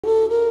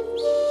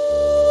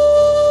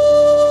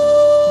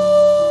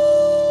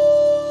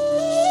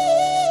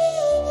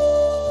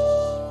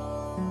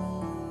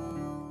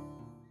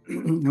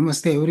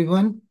Namaste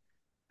everyone,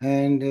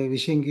 and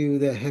wishing you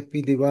the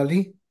happy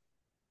Diwali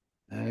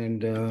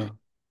and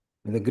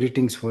the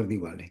greetings for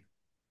Diwali.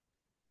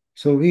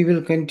 So we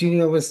will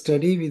continue our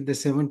study with the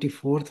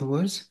 74th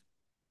verse,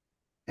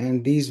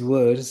 and these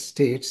verse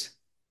states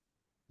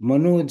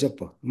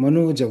Manojapa,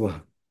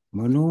 Manojavah,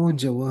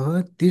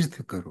 Manojavah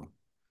Tirth Karo,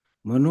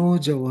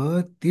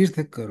 Manojavah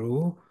Tirth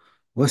Karo,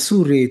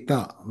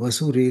 Vasureta,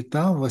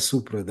 Vasureta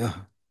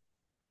Vasuprada,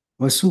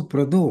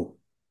 Vasuprado,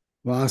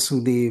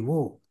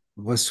 Vasudevo,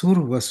 Vasur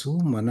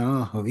Vasu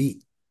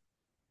Manahavi.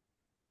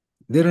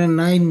 There are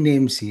 9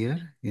 names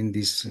here in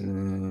this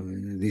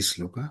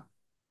sloka,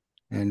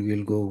 and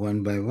we'll go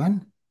one by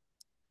one.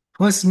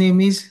 First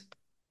name is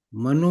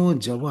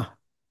Manojava.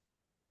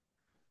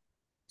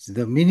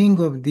 The meaning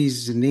of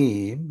this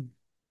name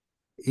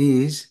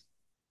is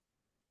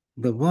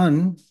the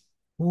one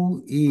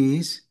who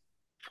is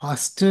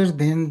faster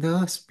than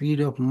the speed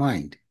of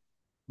mind.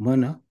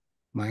 Mana,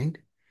 mind.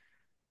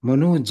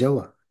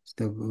 Manojava,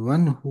 the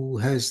one who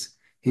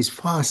is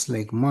fast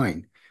like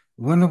mind.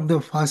 One of the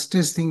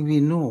fastest thing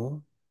we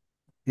know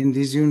in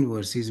this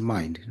universe is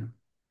mind.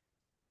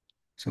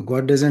 So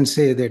God doesn't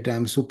say that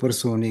I'm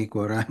supersonic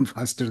or I'm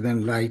faster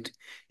than light.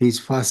 He's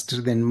faster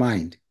than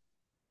mind.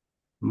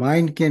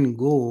 Mind can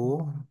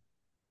go,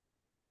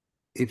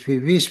 if we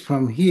wish,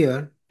 from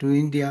here to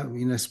India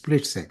in a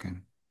split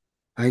second.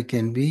 I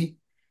can be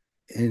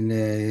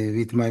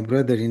with my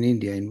brother in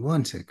India in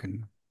 1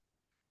 second.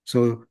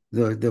 So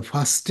the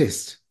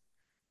fastest.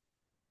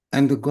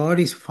 And the God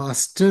is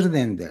faster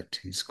than that.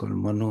 It's called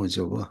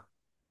Manojava.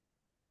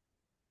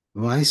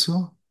 Why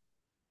so?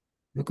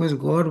 Because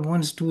God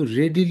wants to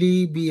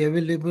readily be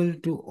available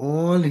to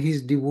all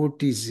his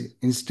devotees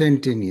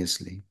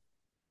instantaneously.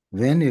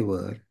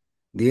 Whenever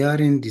they are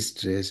in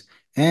distress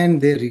and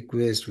they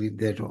request with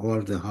that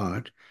all the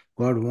heart,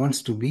 God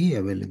wants to be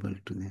available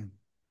to them.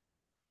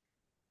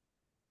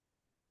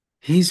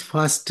 He's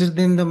faster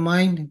than the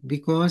mind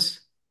because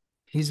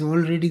he's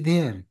already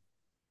there.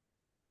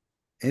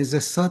 As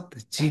a Sat,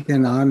 Chit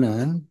and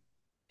Anand,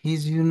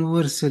 he's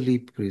universally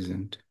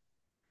present.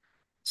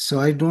 So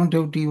I don't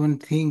have to even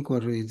think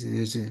and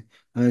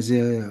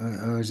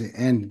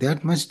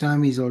that much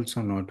time is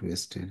also not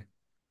wasted.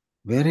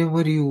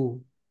 Wherever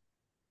you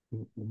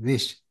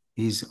wish,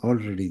 he's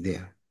already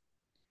there.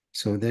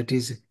 So the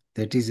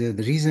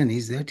reason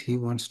is that he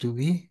wants to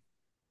be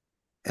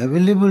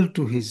available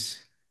to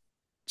his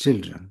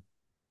children.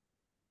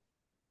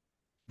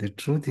 The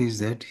truth is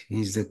that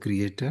he is the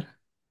creator,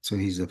 so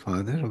he is the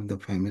father of the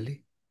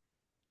family.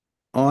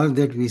 All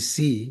that we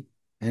see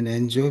and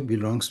enjoy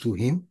belongs to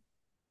him,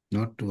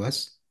 not to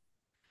us.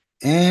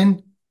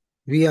 And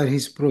we are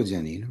his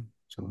progeny,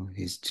 so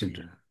his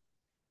children.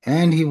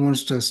 And he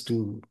wants us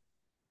to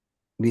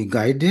be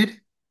guided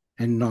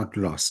and not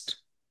lost.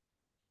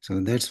 So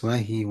that's why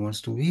he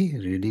wants to be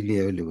readily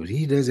available.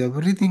 He does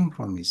everything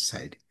from his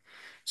side.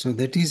 So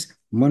that is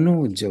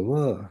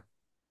Manojava.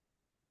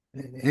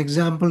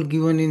 Example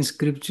given in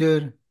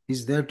scripture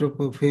is that of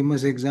a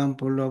famous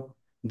example of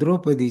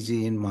Draupadi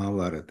ji in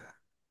Mahabharata.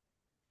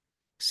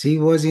 She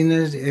was in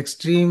an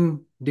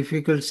extreme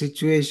difficult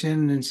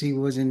situation and she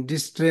was in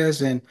distress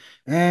and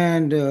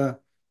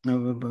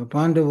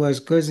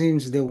Pandava's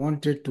cousins, they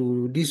wanted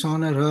to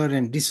dishonor her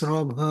and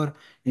disrobe her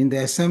in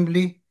the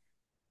assembly,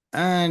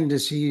 and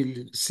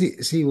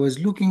she was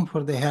looking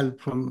for the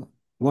help from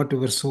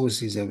whatever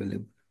source is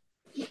available.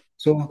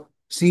 So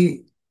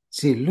she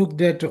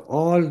looked at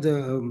all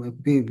the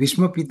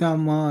Bhishma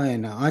Pitama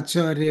and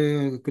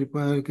Acharya,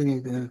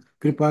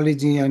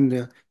 Kripaliji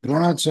and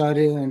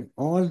Dronacharya and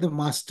all the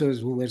masters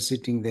who were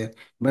sitting there,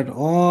 but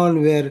all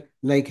were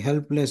like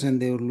helpless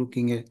and they were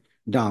looking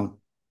down.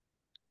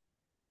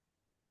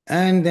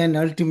 And then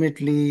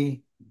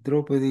ultimately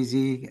Draupadi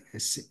ji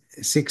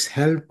seeks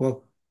help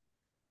of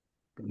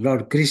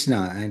Lord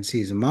Krishna and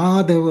says,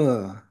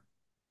 Madhava.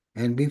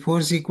 And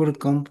before she could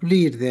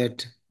complete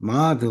that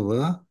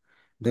Madhava,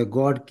 the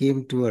god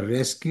came to her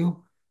rescue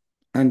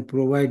and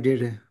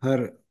provided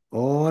her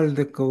all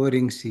the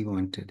covering she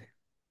wanted.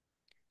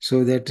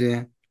 So that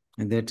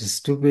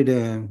stupid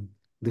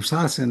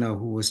Dusasana,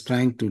 who was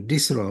trying to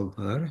disrobe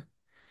her,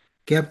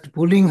 kept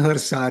pulling her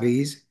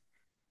saris,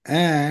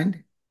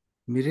 and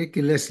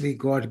miraculously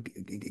God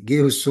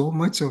gave so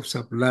much of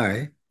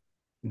supply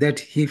that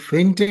he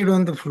fainted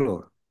on the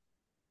floor.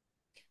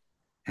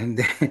 And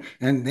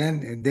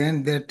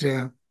then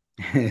that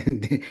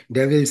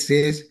devil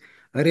says,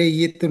 "Are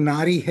ye to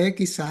nari hai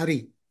ki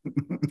sari?"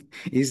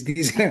 Is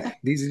this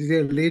is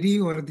a lady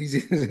or this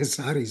is a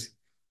saris?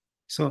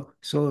 So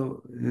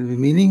the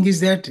meaning is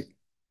that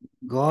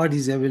God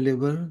is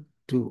available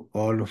to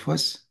all of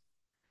us,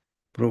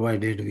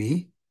 provided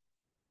we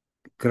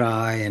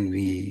cry and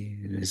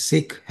we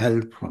seek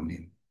help from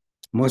Him.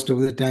 Most of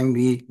the time,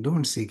 we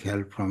don't seek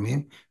help from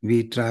Him.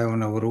 We try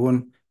on our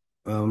own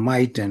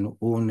might and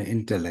own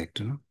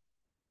intellect.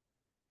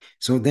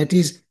 So that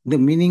is the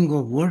meaning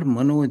of word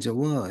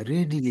manojava,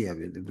 readily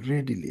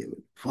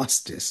available,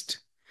 fastest.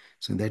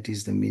 So that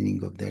is the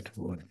meaning of that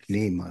word,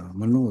 name,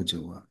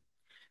 manojava.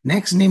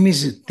 Next name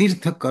is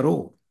Tirtha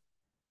Karo.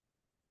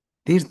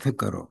 Tirtha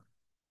karo.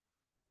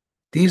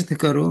 Tirtha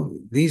karo,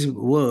 this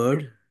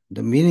word,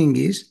 the meaning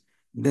is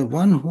the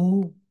one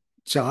who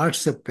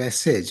charts a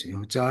passage,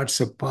 who charts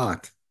a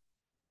path.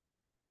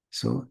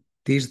 So,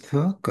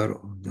 Tirtha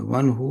karo, the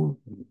one who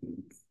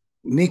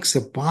makes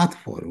a path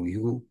for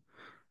you.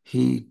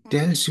 He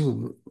tells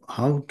you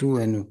how to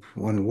and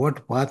on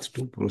what path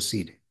to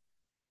proceed.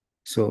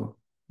 So,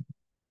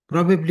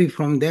 probably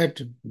from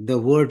that, the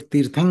word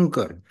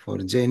Tirthankar for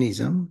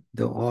Jainism,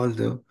 all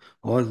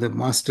the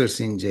masters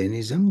in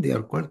Jainism, they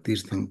are called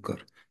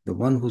Tirthankar, the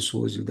one who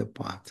shows you the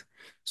path.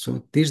 So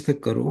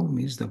Tirthakaro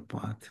means the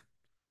path.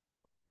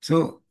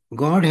 So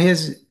God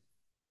has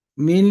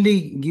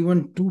mainly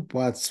given two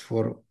paths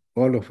for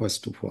all of us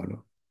to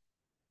follow.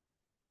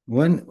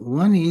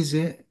 One is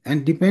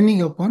and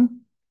depending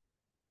upon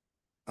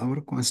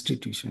our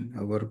constitution,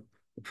 our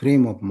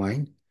frame of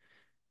mind,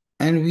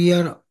 and we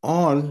are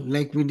all,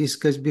 like we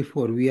discussed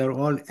before, we are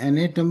all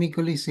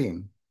anatomically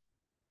same.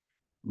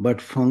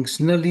 But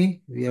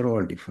functionally, we are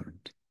all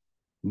different.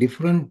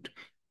 Different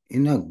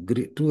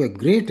to a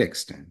great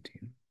extent.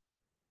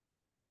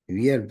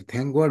 We are,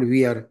 thank God,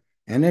 we are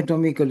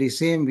anatomically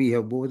same. We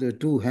have both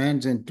two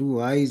hands and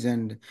two eyes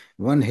and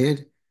one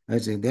head.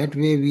 That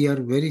way, we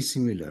are very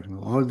similar.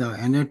 All the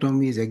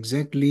anatomy is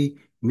exactly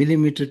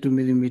millimeter to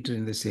millimeter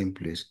in the same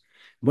place.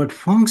 But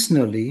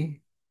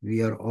functionally,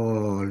 we are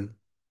all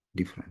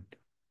different.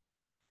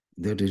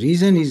 The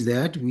reason is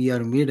that we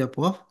are made up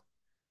of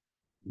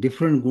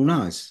different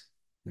gunas.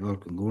 Or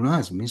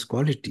gunas means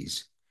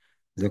qualities.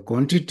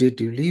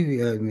 Qualitatively,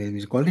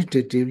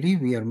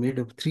 we are made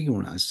of three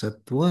gunas,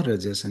 sattva,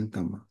 rajas, and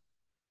tama.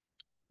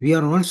 We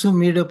are also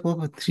made up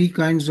of three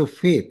kinds of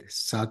faith,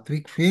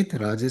 sattvic faith,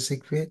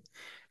 rajasic faith,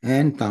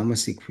 and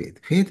tamasic faith.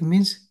 Faith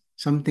means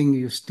something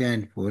you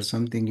stand for,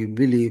 something you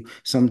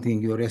believe,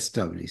 something you are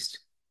established.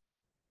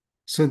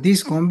 So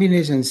these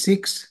combinations,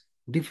 six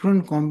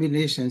different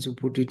combinations, you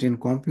put it in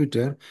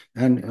computer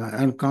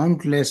and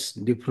countless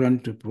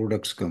different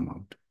products come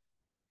out.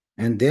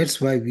 And that's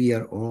why we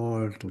are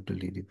all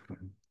totally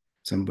different.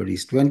 Somebody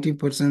is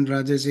 20%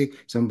 Rajasic,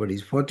 somebody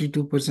is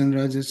 42%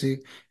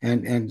 Rajasic,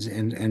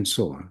 and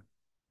so on.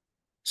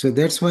 So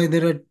that's why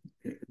there are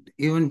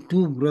even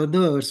two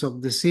brothers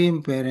of the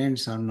same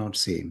parents are not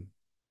same.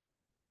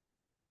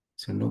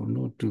 So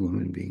no two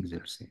human beings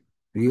are same.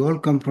 We all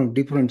come from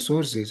different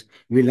sources.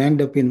 We'll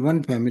end up in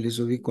one family,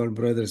 so we call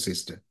brother,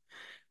 sister.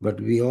 But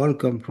we all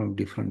come from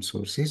different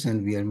sources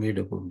and we are made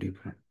up of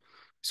different.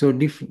 So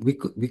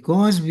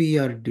because we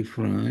are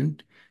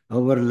different,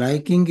 our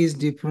liking is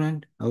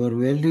different, our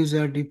values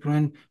are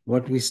different,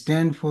 what we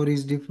stand for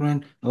is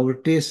different, our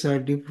tastes are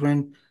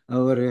different,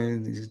 our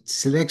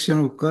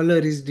selection of color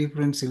is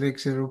different,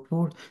 selection of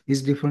food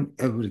is different,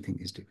 everything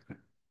is different.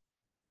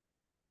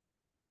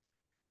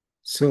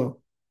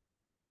 So,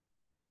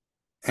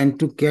 and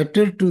to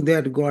cater to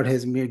that, God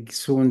has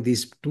shown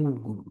these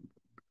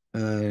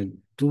uh,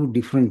 two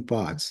different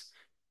paths.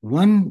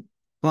 One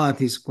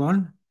path is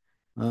called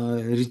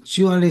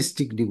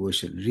ritualistic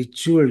devotion,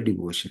 ritual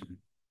devotion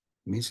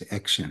means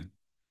action,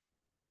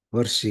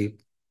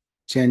 worship,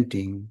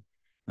 chanting,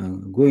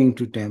 going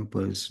to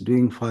temples,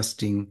 doing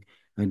fasting,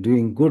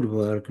 doing good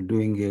work,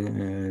 doing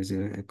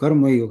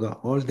karma yoga,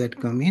 all that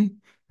come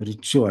in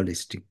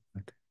ritualistic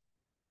path.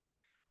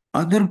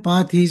 Other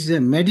path is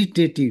a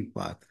meditative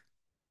path.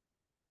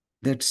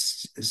 That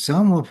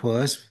some of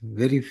us,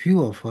 very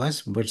few of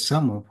us, but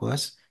some of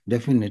us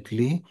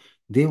definitely,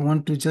 they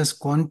want to just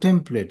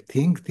contemplate,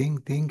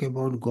 think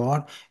about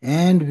God,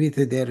 and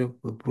with their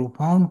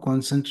profound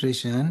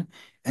concentration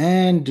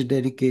and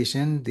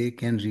dedication, they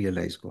can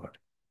realize God.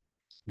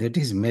 That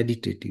is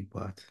meditative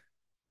path.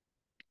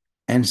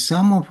 And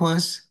some of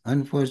us,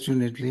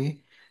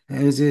 unfortunately,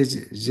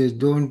 just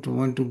don't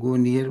want to go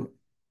near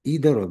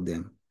either of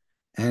them.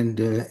 And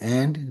they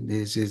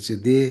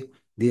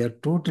are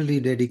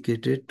totally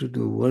dedicated to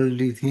the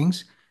worldly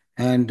things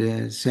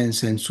and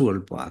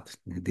sensual path.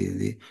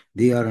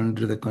 They are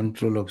under the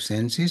control of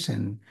senses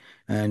and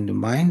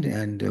mind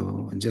and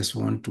just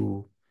want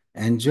to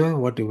enjoy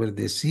whatever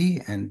they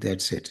see, and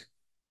that's it.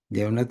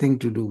 They have nothing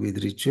to do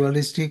with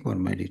ritualistic or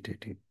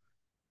meditative.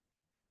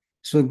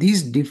 So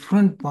these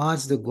different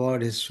paths the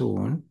God has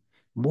shown,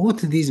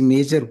 both these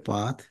major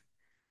paths,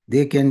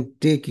 they can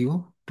take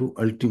you to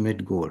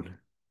ultimate goal.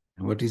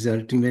 What is the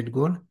ultimate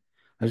goal?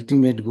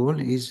 Ultimate goal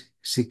is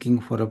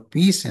seeking for a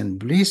peace and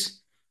bliss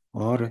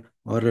or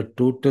a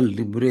total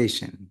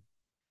liberation.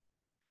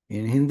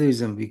 In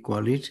Hinduism, we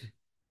call it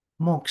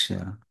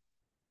moksha.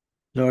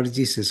 Lord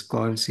Jesus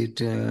calls it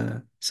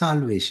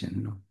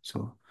salvation. No?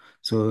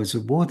 So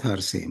both are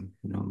same.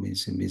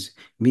 Means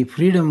me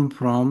freedom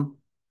from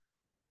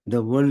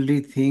the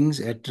worldly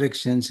things,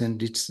 attractions,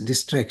 and its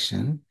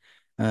distraction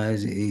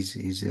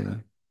is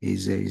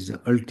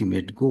the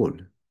ultimate goal.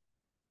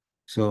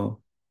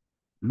 So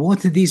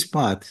both these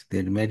paths,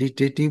 the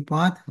meditative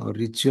path or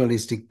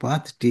ritualistic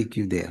path, take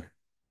you there.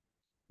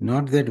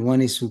 Not that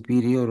one is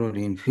superior or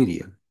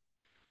inferior,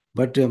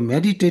 but a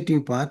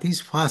meditative path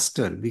is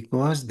faster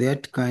because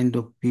that kind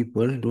of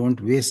people don't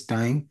waste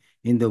time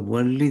in the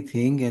worldly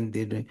thing, and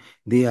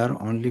they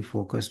are only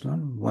focused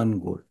on one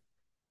goal.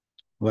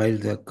 While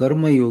the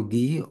karma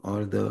yogi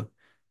or the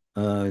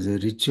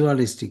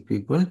ritualistic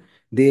people,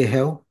 they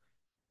have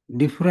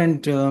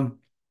different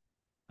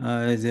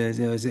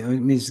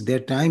means their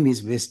time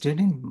is wasted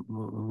in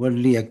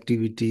worldly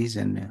activities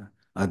and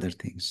other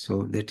things.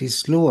 So that is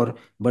slower,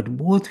 but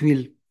both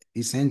will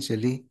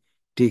essentially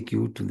take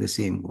you to the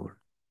same goal.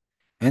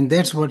 And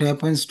that's what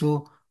happens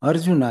to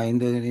Arjuna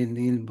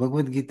in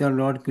Bhagavad Gita.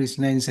 Lord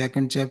Krishna in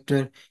second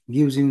chapter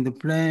gives him the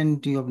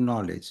plenty of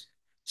knowledge,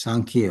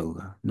 Sankhya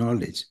Yoga,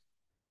 knowledge.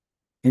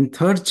 In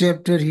third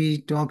chapter,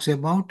 he talks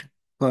about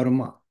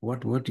karma,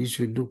 what he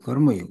should do,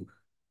 karma yoga.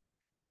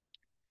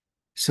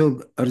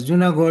 So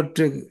Arjuna got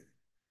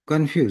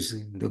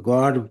confused. The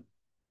God,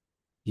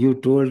 you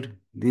told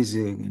this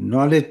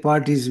knowledge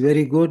part is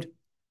very good,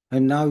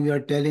 and now you are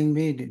telling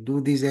me to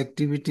do these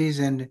activities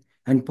and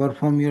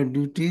perform your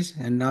duties,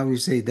 and now you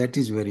say that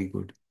is very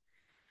good.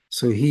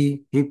 So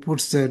he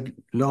puts the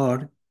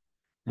Lord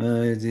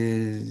and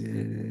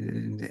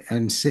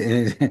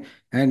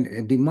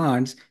and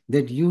demands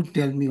that you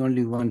tell me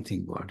only one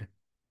thing, God.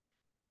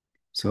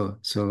 So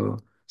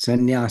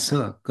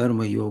sannyasa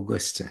karma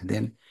yogascha.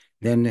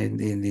 Then in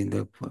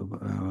the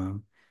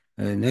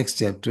next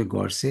chapter,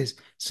 God says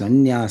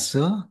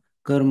sannyasa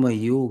karma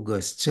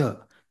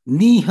yogascha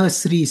niha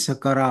sri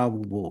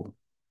sakaravubo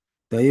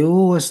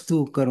tayo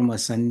vastu karma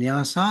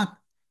sannyasat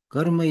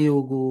karma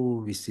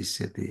yogo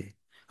visisyate.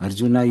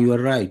 Arjuna, you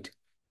are right.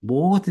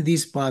 Both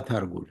these paths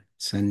are good.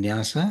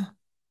 Sannyasa,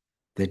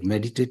 that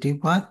meditative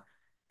path,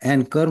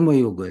 and karma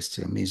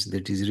yogascha means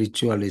that is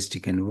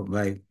ritualistic and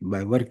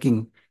by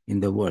working in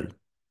the world.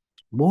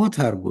 Both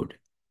are good.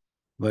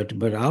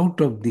 But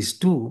out of these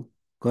two,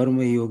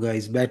 karma yoga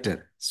is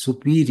better,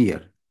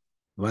 superior.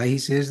 Why he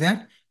says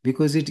that?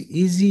 Because it's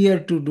easier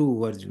to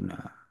do,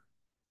 Arjuna.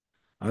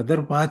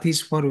 Other path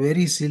is for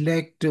very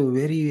select,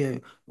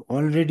 very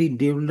already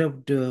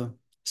developed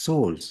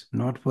souls,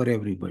 not for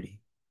everybody.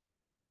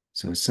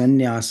 So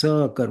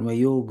sannyasa, karma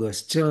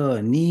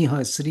yogascha,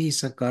 niha, sri,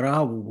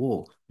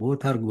 sakaravu,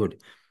 both are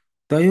good.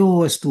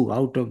 Tayo vastu,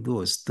 out of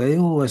those,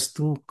 tayo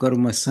vastu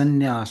karma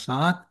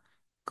sannyasat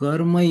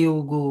karma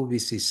yogo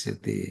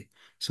visisyate.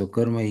 So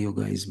karma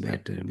yoga is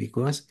better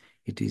because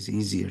it is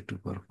easier to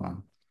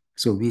perform.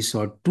 So we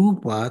saw two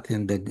paths,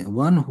 and the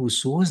one who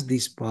shows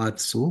this path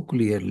so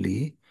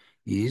clearly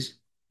is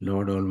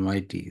Lord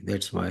Almighty.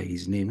 That's why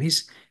his name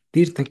is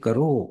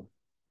Tirthakaro.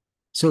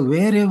 So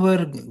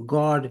wherever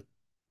God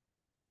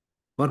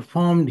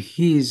performed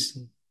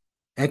his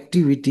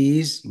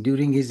activities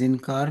during his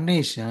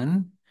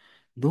incarnation,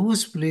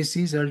 those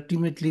places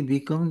ultimately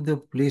become the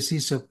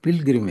places of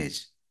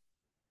pilgrimage.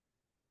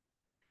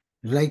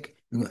 Like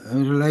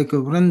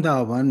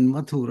Vrindavan,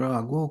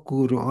 Mathura,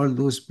 Gokur, all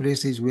those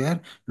places where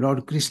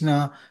Lord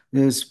Krishna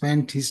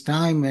spent his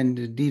time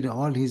and did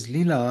all his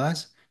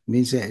leelas,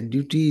 means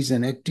duties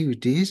and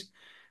activities,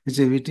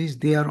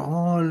 they are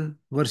all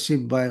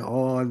worshipped by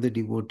all the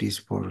devotees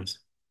for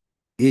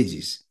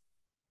ages.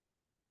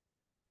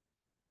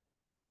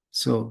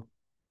 So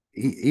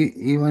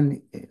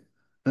even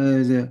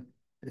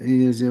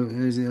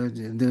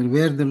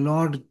where the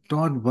Lord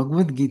taught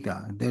Bhagavad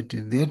Gita,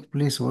 that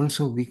place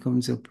also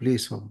becomes a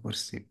place of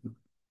worship.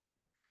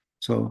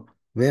 So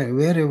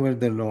wherever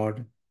the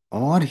Lord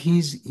or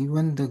his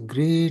even the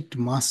great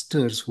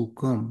masters who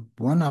come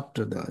one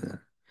after the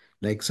other,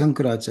 like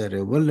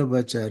Sankaracharya,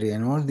 Vallabhacharya,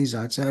 and all these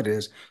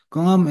acharyas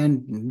come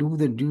and do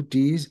the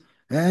duties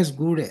as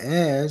good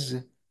as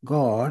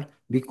God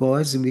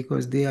because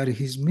they are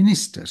his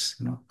ministers.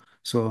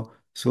 So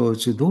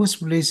those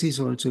places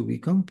also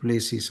become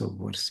places of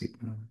worship.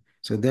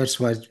 So that's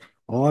why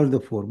all the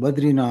four,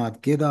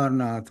 Badrinath,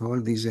 Kedarnath, all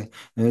these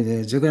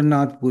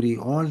Jagannath Puri,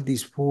 all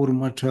these four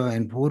matha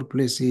and four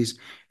places,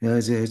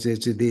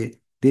 they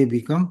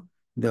become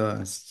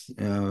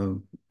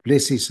the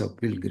places of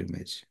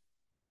pilgrimage.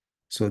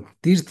 So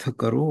Tirtha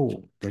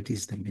Karo, that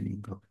is the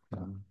meaning of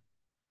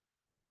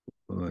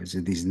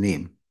this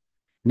name.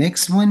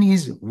 Next one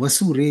is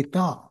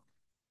Vasureta.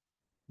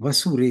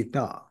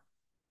 Vasureta.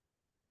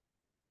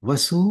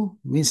 Vasu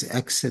means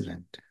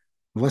excellent.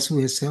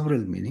 Vasu has several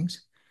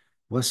meanings.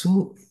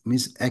 Vasu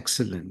means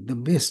excellent, the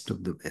best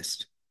of the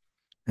best.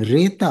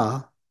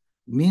 Reta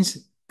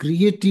means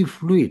creative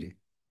fluid,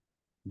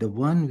 the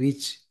one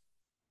which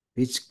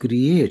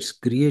creates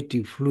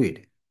creative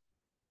fluid.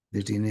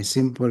 That in a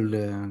simple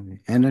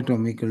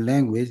anatomical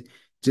language,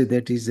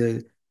 that is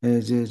a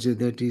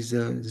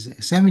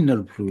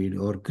seminal fluid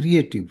or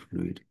creative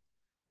fluid.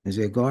 As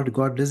a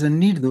God doesn't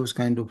need those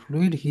kind of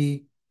fluid.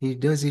 He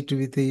does it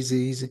with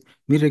his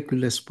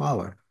miraculous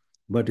power.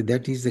 But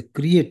that is the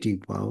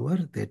creative power.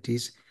 That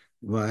is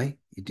why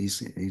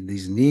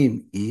his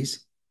name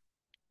is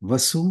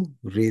Vasu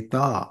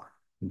Reta,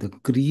 the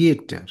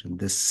creator,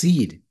 the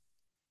seed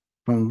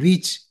from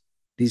which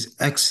these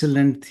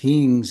excellent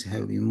things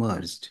have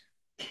emerged.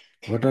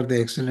 What are the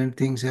excellent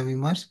things have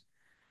emerged?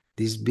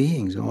 These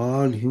beings,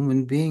 all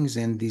human beings,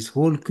 and this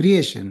whole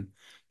creation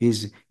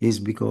is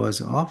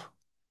because of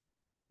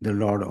the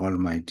Lord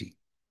Almighty.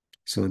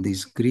 So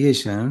this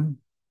creation,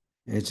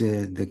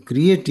 the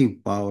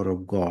creative power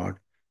of God,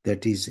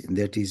 that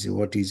is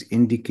what is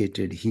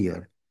indicated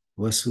here.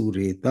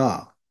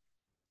 Vasureta.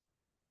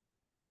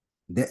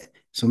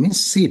 So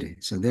means seed.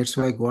 So that's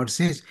why God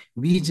says,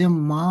 Bijam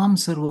mam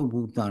sarva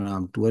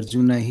bhutanam. To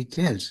Arjuna he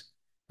tells,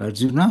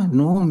 Arjuna,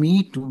 know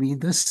me to be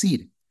the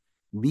seed.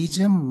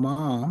 Bijam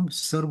mam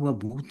sarva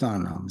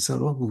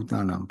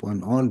bhutanam,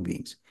 upon all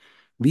beings.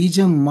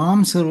 Bijam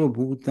mam sarva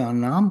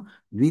bhutanam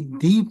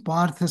vidhi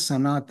partha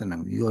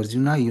sanatanam. You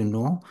Arjuna, you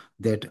know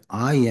that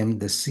I am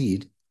the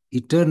seed,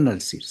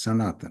 eternal seed,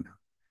 sanatana.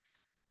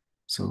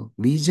 So,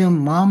 Bijam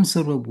mam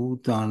sarva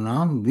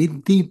bhutanam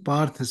vidhi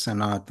partha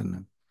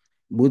sanatanam.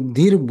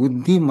 Buddhir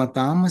buddhi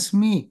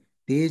matamasmi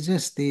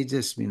tejas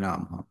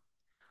tejasvinam.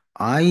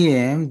 I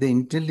am the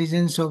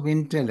intelligence of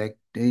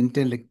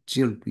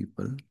intellectual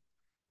people.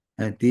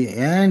 At the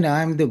end,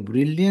 I am the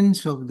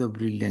brilliance of the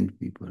brilliant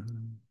people.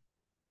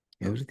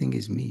 Everything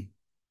is me.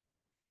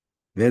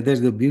 Whether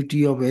the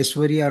beauty of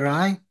Aishwarya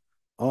Rai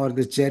or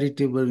the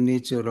charitable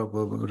nature of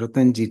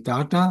Ratanji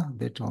Tata,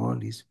 that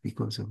all is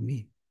because of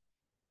me.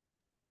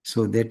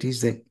 So that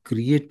is the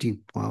creative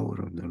power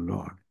of the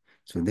Lord.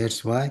 So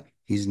that's why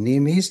his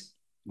name is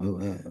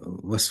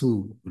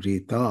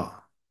Vasureta.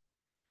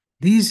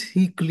 This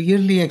he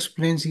clearly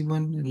explains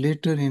even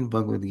later in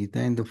Bhagavad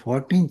Gita in the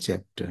 14th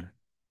chapter.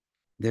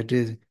 That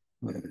is,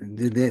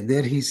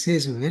 there he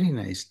says very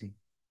nicely,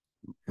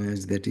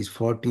 that is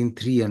 14,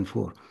 3 and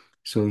 4.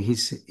 So he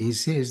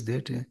says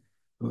that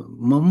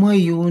Mama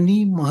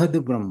Yoni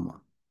Mahad Brahma.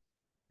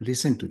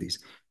 Listen to this.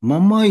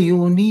 Mama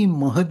Yoni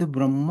Mahad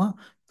Brahma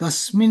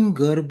Tasmin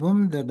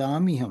Garbham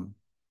Dadamiham.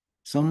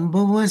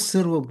 Sambhava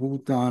Sarva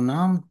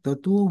Bhutanam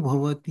Tato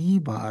Bhavati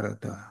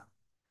Bharata.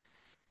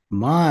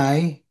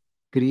 My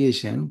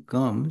creation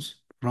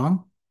comes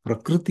from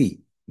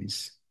Prakriti,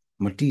 means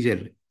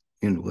material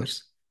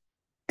universe,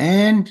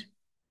 and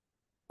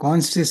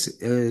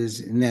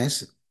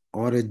consciousness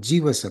or a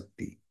Jiva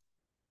Sakti.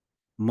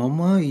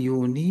 Mama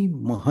Yoni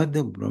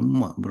Mahad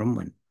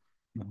Brahman.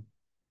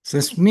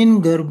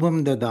 Tasmin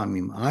Garbham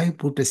Dadamim. I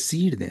put a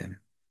seed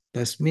there.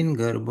 Tasmin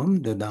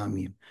Garbham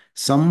Dadamim.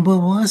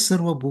 Sambhava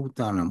Sarva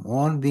Bhutanam.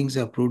 All beings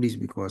are produced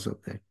because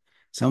of that.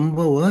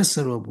 Sambhava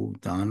Sarva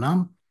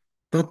Bhutanam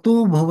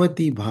Tato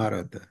Bhavati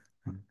Bharata.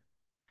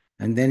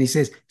 And then he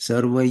says,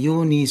 Sarva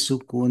Yoni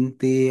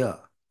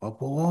Sukunteya. Of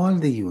all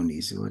the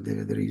yonis,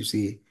 whether you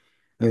see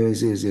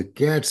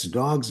cats,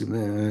 dogs,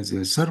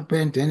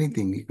 serpent,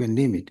 anything, you can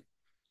name it.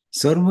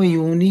 Sarva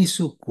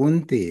Yonisu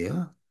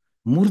Kunteya,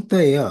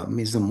 Murtaya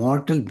means the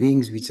mortal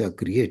beings which are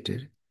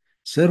created.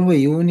 Sarva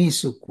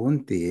Yonisu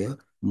Kunteya,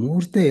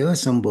 Murtaya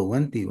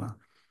Sambhavantiva.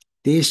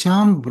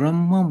 Tesham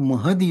Brahma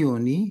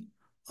Mahadyoni,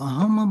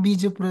 Aham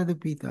Bija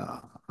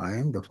Pradapita. I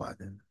am the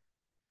father.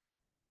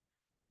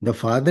 The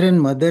father and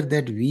mother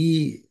that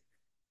we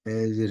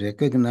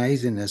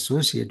recognize and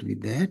associate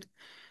with that,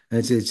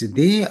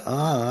 they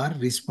are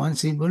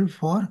responsible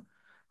for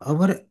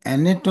our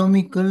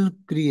anatomical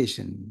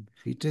creation.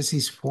 Fetus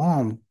is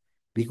formed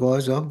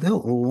because of the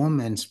ovum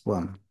and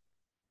sperm.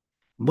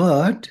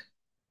 But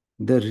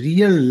the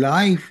real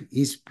life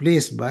is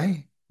placed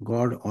by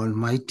God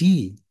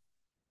Almighty.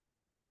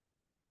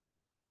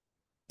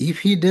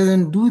 If he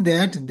doesn't do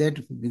that,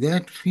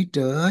 that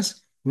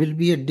fetus will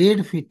be a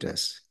dead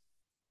fetus.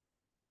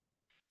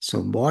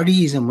 So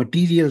body is a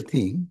material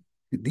thing.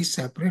 This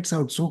separates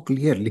out so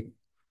clearly.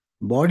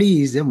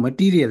 Body is a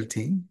material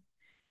thing,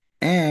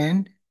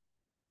 and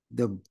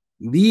the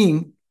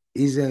being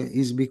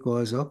is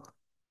because of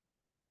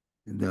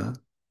the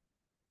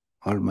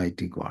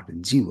Almighty God,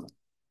 Jiva.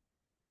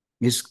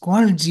 It's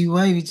called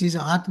Jiva, which is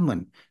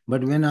Atman.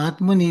 But when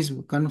Atman is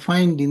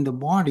confined in the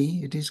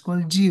body, it is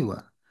called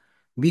Jiva.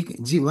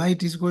 Why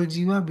it is called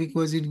Jiva?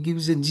 Because it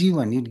gives a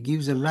Jivan, it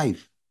gives a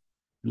life.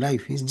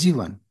 Life is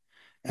Jivan.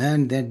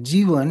 And that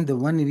Jivan, the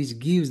one which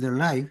gives the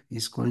life,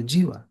 is called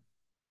Jiva.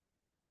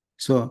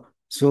 So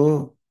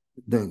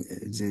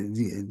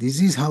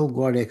this is how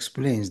God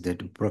explains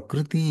that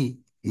Prakriti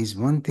is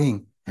one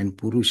thing and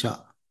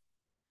Purusha.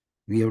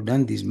 We have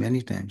done this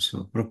many times.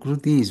 So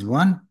Prakriti is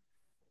one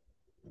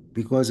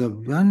because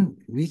of one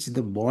which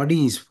the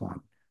body is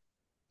formed.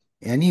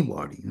 Any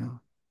body,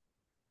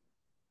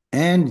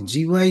 And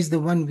Jiva is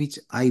the one which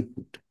I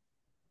put.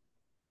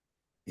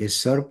 A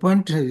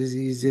serpent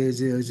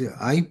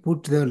I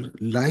put the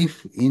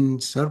life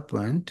in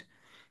serpent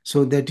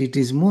so that it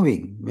is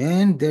moving.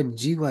 When that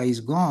jiva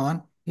is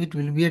gone, it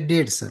will be a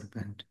dead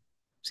serpent.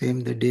 Same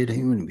the dead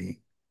human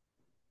being.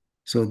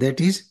 So that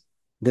is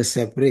the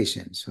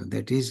separation. So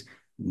that is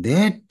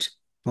that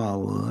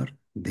power,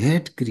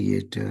 that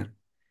creator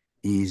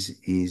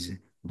is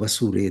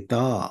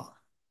Vasureta,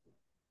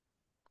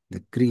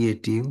 the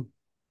creative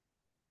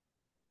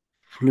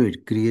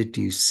fluid,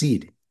 creative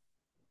seed.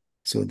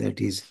 So that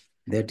is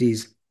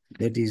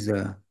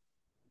the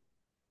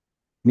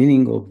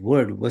meaning of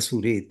word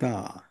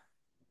Vasureta.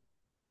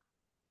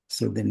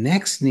 So the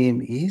next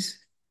name is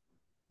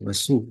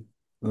Vasuprada.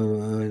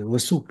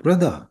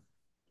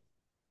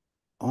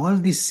 all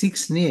these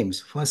 6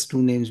 names, first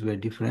 2 names were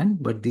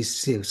different, but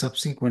these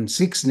subsequent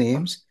 6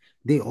 names,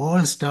 they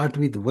all start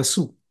with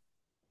Vasu.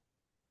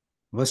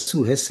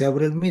 Vasu has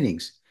several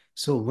meanings.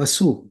 So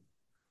Vasu,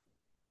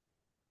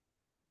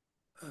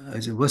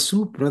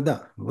 Vasu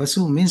Prada.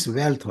 Vasu means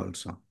wealth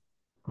also.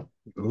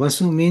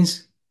 Vasu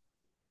means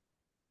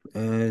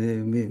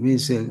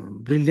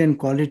brilliant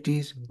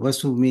qualities.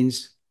 Vasu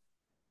means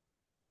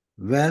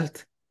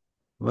wealth.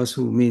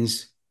 Vasu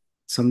means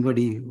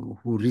somebody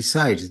who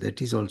resides.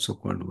 That is also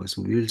called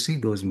Vasu. We will see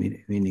those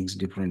meanings,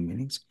 different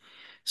meanings.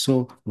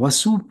 So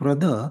Vasu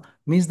Prada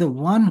means the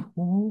one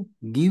who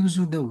gives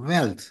you the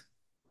wealth.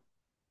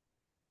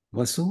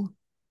 Vasu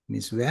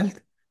means wealth.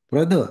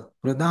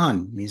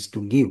 Pradhan means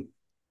to give.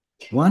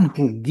 One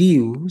who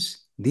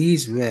gives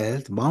these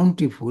wealth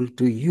bountiful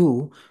to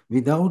you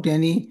without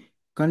any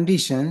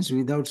conditions,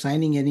 without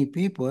signing any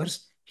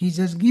papers, he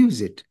just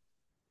gives it.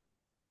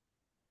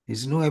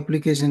 There's no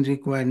application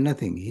required,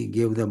 nothing. He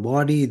gave the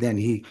body, then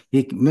he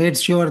made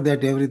sure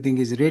that everything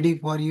is ready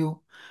for you.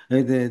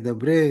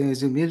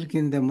 The milk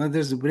in the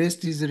mother's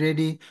breast is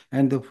ready,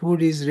 and the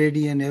food is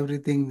ready, and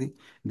everything,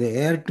 the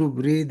air to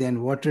breathe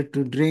and water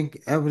to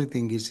drink,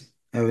 everything is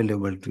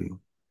available to you.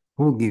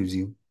 Who gives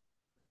you?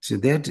 So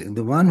that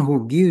the one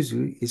who gives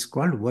you is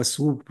called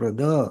Vasu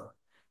Prada,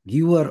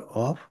 giver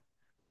of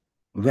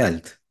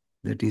wealth.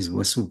 That is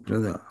Vasu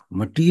Prada,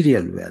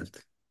 material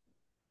wealth.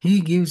 He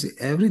gives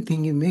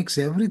everything, he makes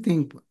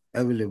everything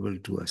available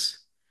to us.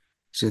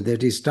 So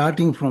that is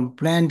starting from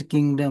plant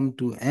kingdom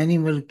to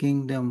animal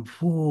kingdom,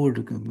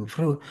 food,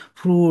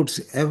 fruits,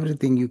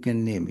 everything you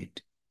can name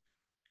it.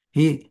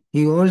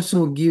 He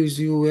also gives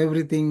you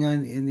everything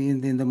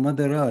in the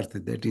Mother Earth.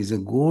 That is a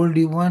gold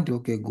you want,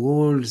 okay,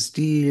 gold,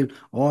 steel,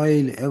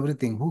 oil,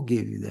 everything. Who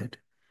gave you that?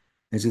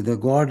 And so the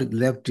God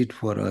left it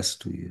for us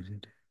to use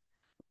it.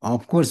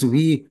 Of course,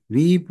 we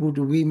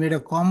made a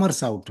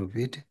commerce out of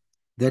it.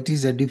 That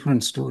is a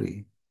different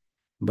story.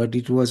 But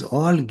it was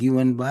all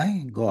given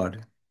by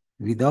God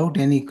without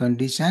any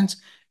conditions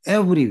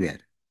everywhere.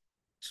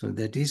 So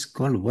that is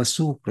called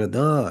Vasu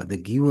Prada, the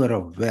giver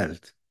of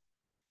wealth.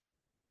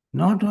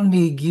 Not only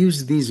he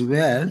gives this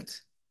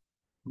wealth,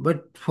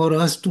 but for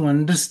us to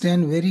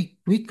understand very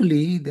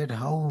quickly that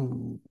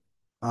how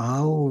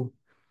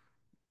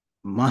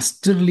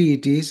masterly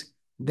it is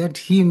that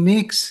he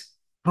makes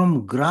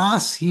from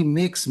grass, he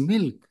makes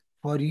milk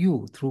for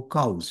you through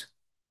cows.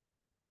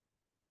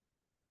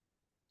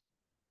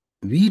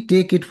 We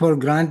take it for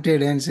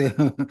granted and say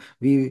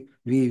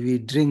we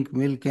drink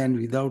milk and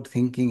without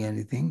thinking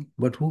anything,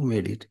 but who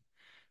made it?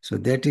 So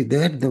that is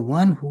that the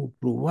one who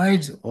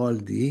provides all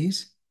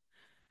these.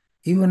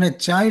 Even a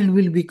child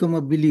will become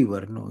a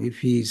believer, no, if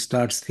he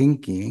starts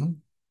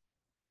thinking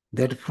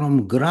that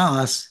from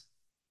grass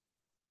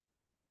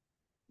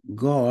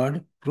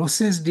God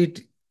processed it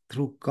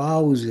through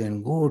cows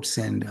and goats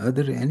and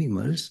other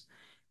animals,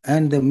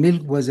 and the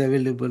milk was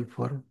available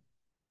for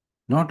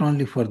not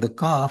only for the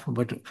calf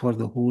but for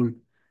the whole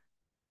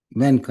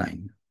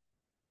mankind.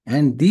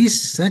 And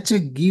this such a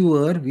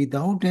giver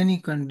without any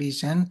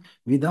condition,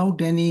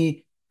 without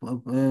any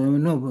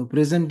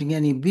presenting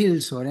any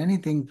bills or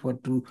anything for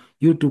to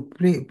you to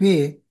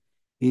pay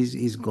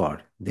is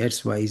God.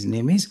 That's why his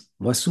name is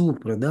Vasu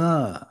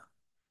Prada.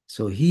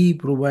 So he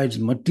provides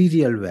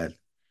material wealth.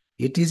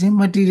 It is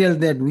immaterial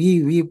that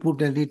we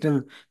put a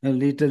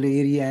little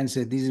area and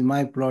say this is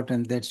my plot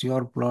and that's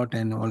your plot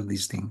and all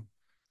these things.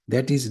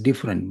 That is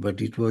different,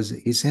 but it was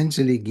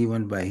essentially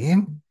given by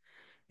him.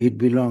 It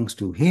belongs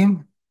to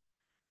him.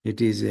 It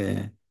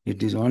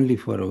is only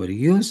for our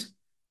use,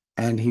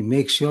 and he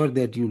makes sure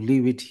that you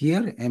leave it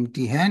here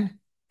empty hand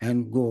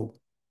and go.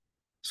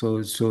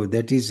 So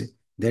that is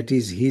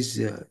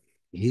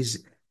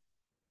his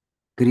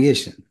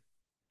creation.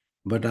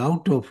 But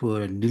out of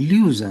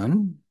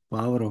delusion,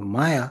 power of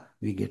Maya,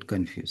 we get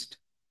confused.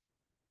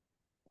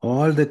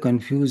 All the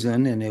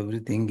confusion and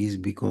everything is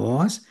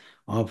because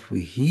of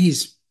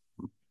his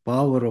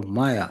power of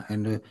Maya,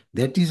 and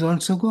that is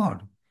also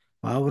God.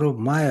 Power of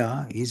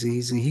Maya is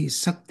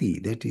his Shakti,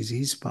 that is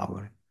his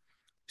power.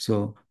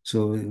 So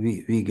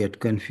we get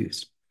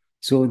confused.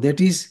 So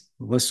that is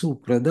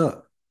Vasu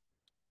Prada.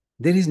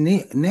 There is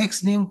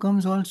next name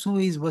comes also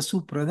is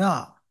Vasu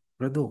Prada,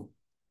 Prado.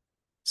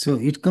 So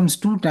it comes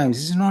 2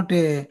 times. It's not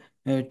a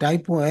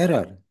typo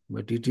error,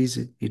 but it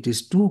is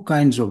 2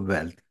 kinds of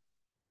wealth.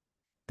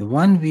 The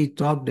one we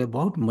talked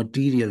about,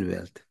 material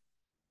wealth,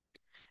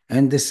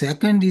 and the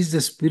second is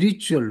the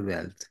spiritual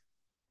wealth,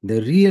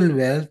 the real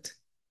wealth,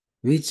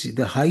 which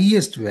the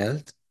highest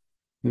wealth,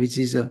 which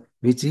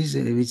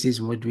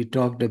is what we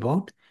talked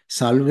about,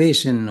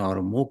 salvation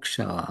or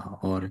moksha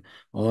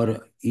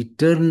or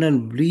eternal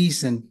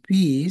bliss and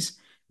peace,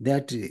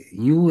 that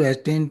you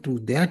attain to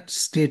that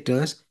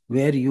status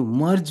where you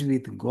merge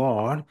with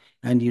God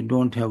and you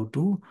don't have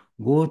to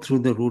go through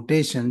the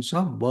rotations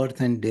of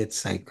birth and death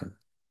cycle.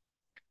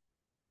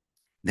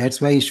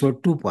 That's why he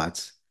showed 2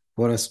 paths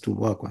for us to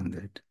work on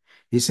that.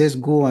 He says,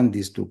 go on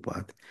these 2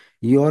 paths.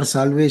 Your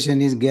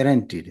salvation is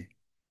guaranteed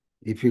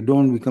if you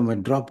don't become a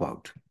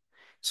dropout.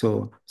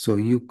 So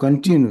you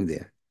continue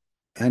there.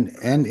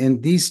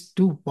 And these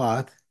two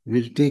paths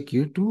will take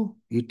you to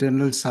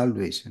eternal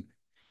salvation.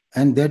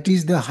 And that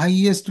is the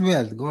highest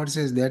wealth. God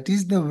says that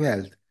is the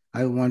wealth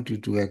I want you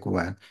to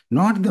acquire.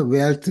 Not the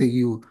wealth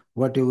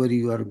whatever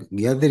you are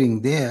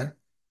gathering there,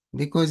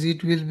 because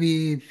it will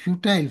be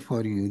futile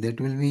for you.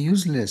 That will be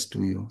useless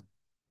to you.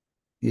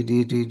 It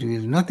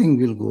will, nothing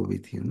will go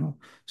with you, no.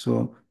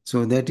 So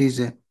that is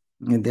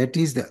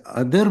the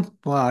other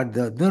part,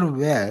 the other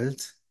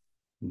wealth,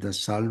 the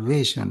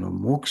salvation or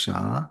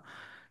moksha,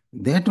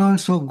 that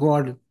also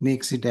God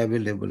makes it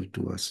available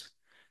to us.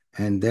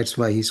 And that's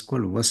why he's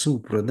called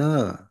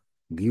Vasuprada,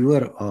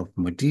 giver of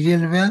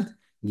material wealth,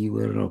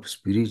 giver of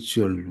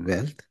spiritual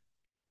wealth.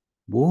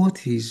 Both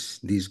he's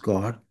this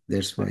God,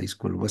 that's why he's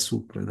called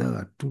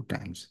Vasuprada two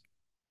times.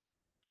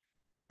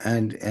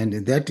 And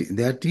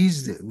that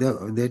is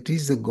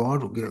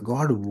the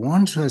God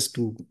wants us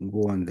to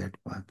go on that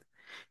path.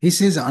 He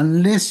says,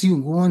 unless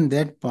you go on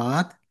that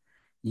path,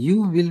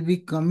 you will be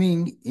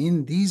coming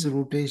in these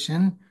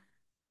rotation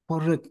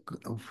for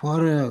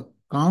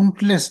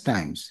countless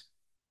times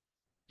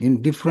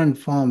in different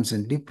forms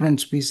and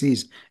different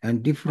species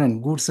and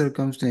different good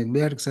circumstances,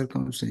 bad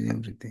circumstances,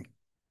 everything.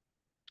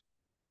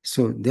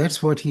 So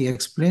that's what he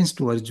explains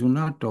to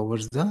Arjuna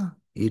towards the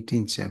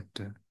 18th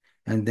chapter.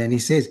 And then he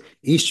says,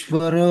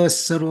 Ishvara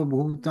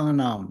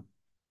sarvabhutanam,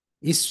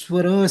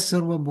 Ishvara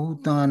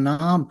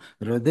sarvabhutanam,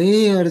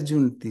 Hriday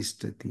Arjun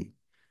tishtati,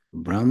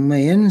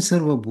 Brahmayan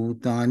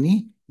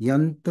sarvabhutani,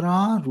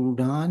 Yantra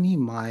rudhani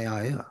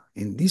mayaya.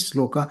 In this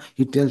sloka,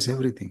 he tells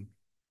everything.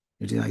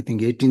 It is, I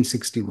think,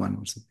 1861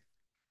 or something.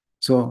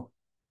 So,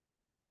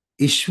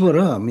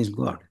 Ishvara means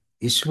God.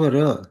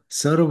 Ishvara,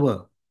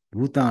 Sarva,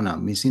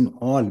 Bhutana means in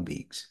all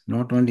beings,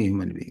 not only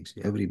human beings,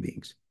 every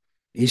beings.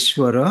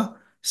 Ishvara,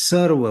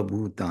 Sarva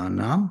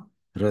Bhutanam,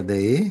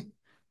 Hridaye,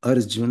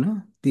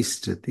 Arjuna,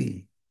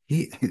 Tishtati.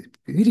 He,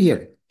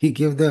 period. He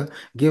gave the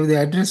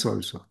address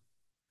also.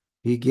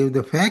 He gave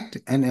the fact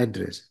and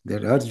address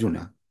that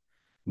Arjuna,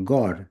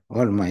 God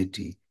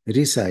Almighty,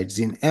 resides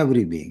in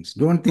every being.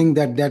 Don't think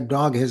that that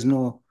dog has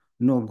no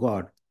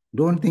God.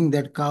 Don't think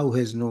that cow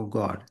has no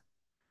God.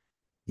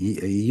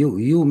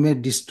 You may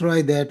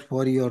destroy that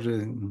for your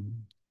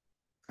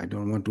I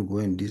don't want to go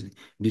in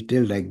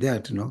detail like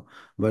that,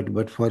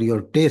 but for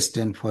your taste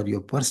and for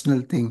your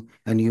personal thing,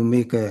 and you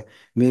make a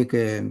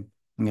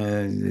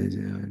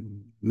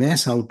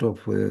mess out of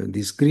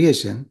this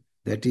creation.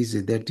 That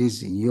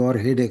is your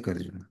headache,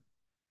 Arjuna.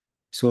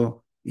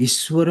 So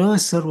Ishvara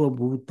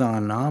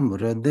sarvabhutanam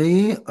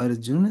hridaye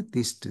Arjuna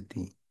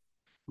tishtati.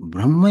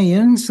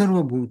 Brahmayan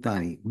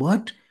sarvabhutani.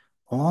 But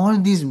all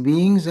these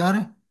beings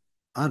are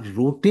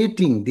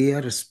rotating, they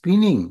are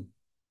spinning.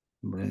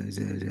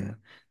 Brahmayan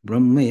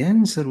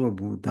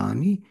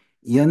sarvabhutani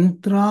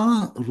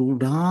yantra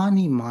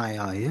rudhani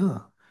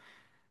mayaya.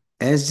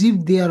 As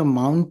if they are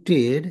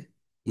mounted,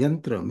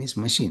 yantra means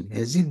machine,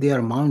 as if they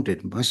are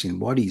mounted, machine,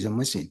 body is a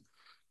machine.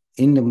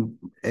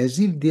 As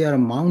if they are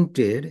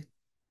mounted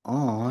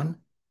on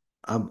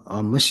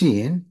a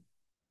machine,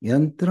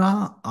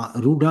 yantra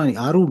arudhani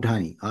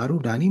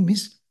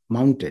means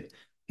mounted.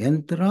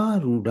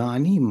 Yantra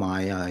rudhani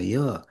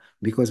mayaya,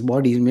 because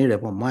body is made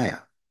up of maya.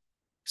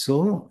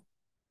 So,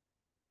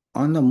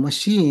 on a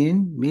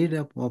machine made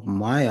up of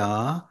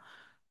maya,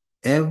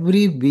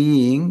 every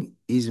being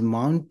is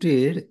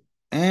mounted,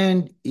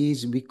 and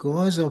is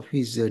because of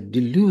his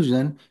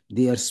delusion,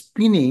 they are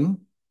spinning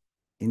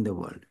in the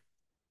world.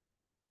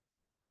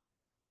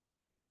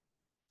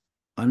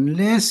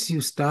 Unless you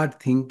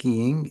start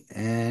thinking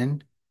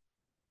and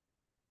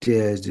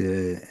take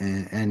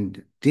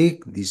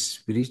this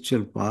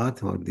spiritual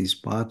path or this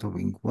path of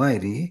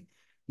inquiry,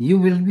 you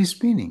will be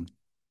spinning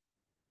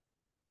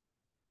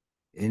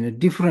in a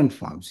different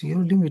forms. You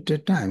have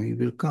limited time. You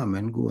will come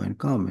and go and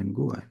come and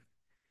go.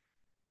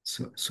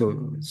 So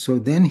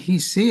then he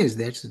says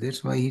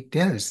that's why he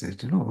tells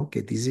that,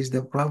 okay, this is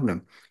the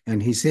problem.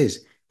 And he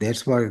says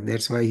that's why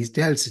he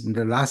tells in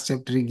the last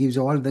chapter, he gives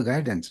all the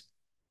guidance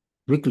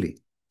quickly.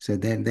 So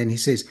then he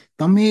says,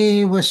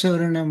 Tameva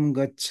Sharanam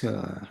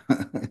Gacha.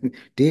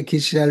 Take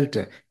his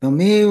shelter.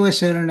 Tameva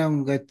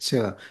Sharanam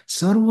Gacha.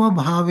 Sarva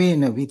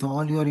Bhavena, with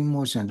all your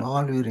emotions,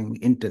 all your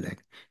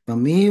intellect.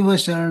 Tameva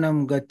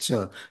Sharanam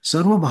Gacha.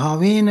 Sarva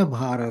Bhavena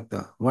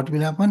Bharata. What will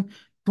happen?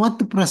 Tvat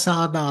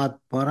Prasadat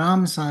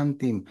Param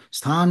Santim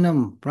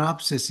Sthanam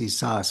Prapsasi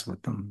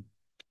Sasvatam.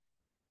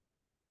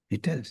 He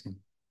tells him.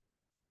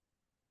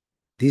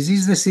 This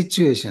is the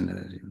situation,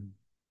 Arjun.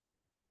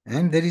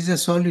 And there is a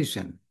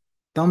solution.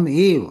 Tam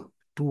eva,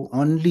 to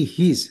only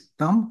his.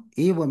 Tam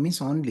eva means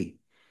only.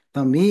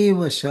 Tam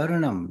eva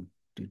sharanam,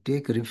 to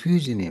take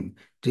refuge in him,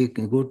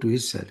 go to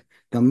himself.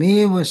 Tam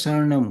eva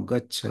sharanam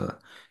gacha.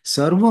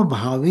 Sarva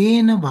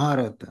bhavena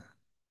bharata.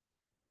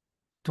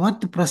 Tvat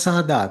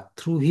prasadat,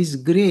 through his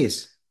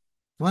grace.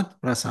 Tvat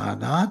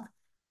prasadat,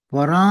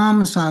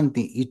 param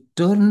santi,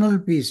 eternal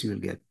peace you will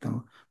get.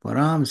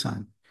 Param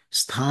santi.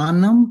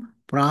 Sthanam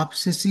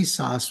prapsasi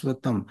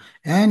sasvatam,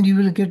 and you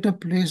will get a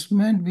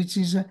placement which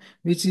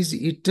is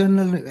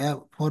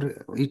eternal,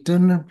 for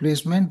eternal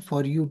placement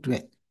for you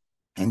to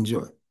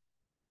enjoy.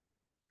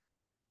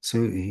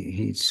 So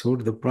he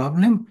showed the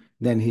problem,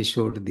 then he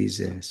showed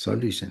this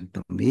solution.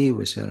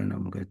 Tameva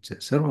sharanam gaccha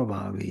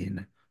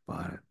sarvabhavena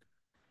parat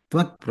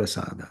tvat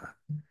prasada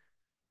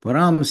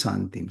param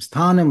santim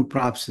sthanam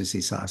prapsasi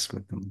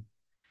sasvatam.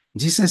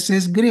 Jesus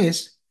says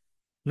grace.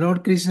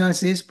 Lord Krishna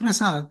says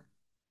prasad.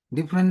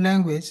 Different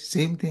language,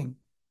 same thing.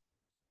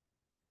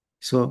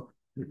 So,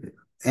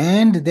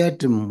 and that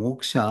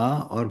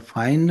moksha or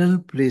final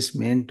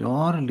placement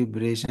or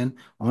liberation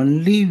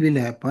only will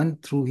happen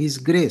through His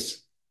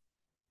grace.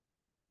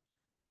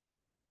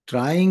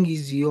 Trying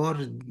is your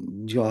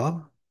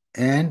job,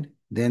 and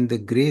then the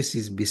grace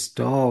is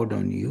bestowed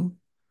on you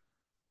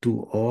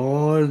to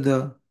all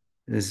the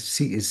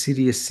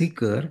serious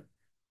seeker,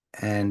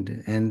 and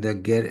the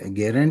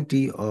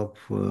guarantee of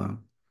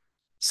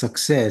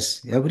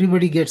success.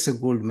 Everybody gets a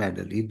gold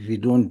medal if we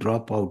don't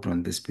drop out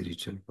on the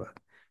spiritual path.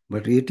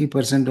 But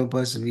 80% of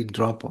us, we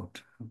drop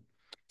out.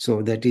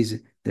 So that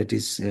is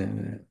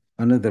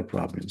another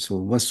problem. So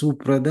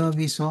Vasuprada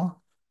we saw.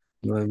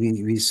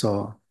 We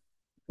saw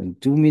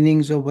two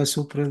meanings of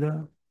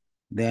Vasuprada.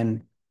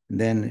 Then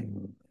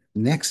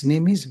next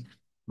name is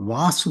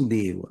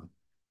Vasudeva.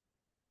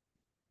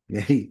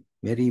 Very,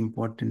 very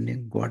important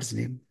name, God's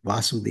name,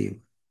 Vasudeva.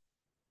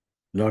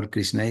 Lord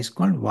Krishna is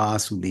called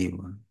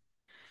Vasudeva.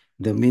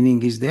 The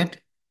meaning is that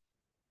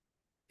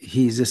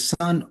he is a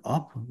son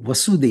of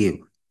Vasudeva.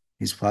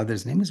 His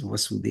father's name is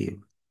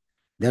Vasudeva.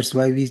 That's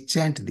why we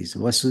chant this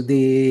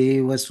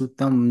Vasudeva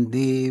Sutam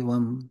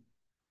Devam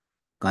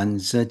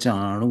Kansa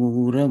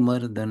Chanura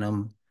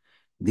Mardanam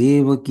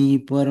Devaki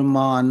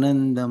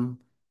Paramanandam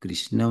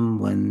Krishnam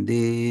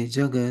Vande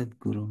Jagat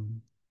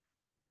Gurum.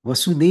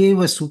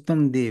 Vasudeva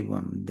Sutam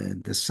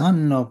Devam, the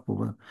son of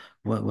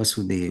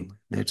Vasudeva.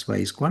 That's why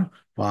it's called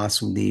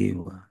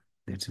Vasudeva.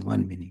 That's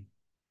one meaning.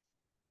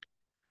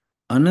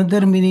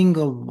 Another meaning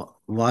of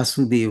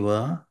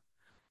Vasudeva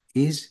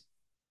is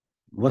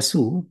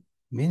Vasu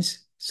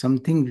means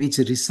something which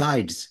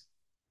resides.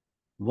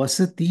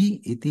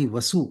 Vasati iti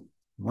Vasu,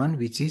 one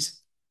which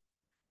is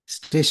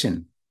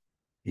station,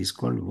 is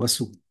called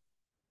Vasu,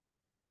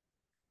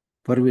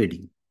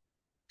 pervading.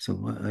 So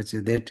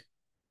that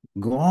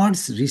God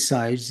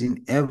resides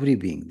in every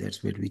being.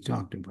 That's what we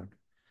talked about.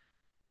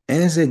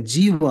 As a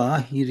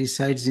jiva, he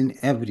resides in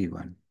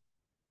everyone.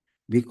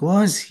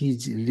 Because he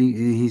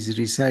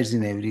resides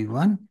in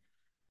everyone,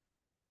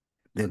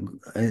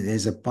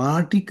 as a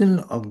particle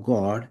of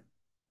God,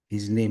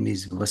 his name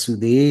is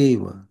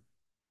Vasudeva.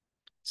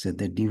 So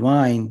the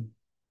divine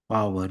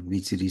power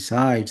which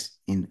resides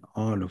in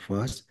all of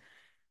us,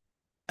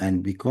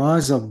 and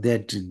because of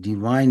that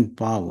divine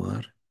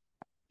power,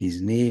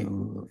 his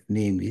name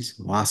is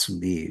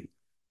Vasudeva.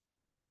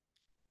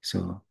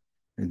 So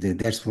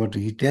that's what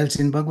he tells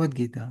in Bhagavad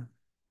Gita.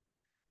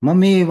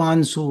 Mame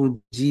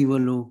vanso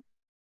jivaloke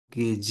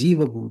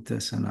jivabhuta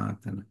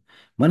sanatana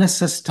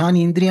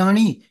manasasthani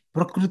indriyani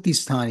prakriti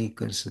sthani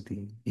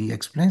karsati. He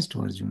explains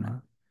to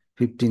Arjuna,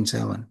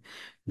 15:7,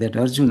 that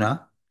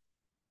Arjuna,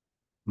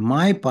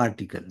 my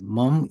particle,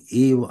 mam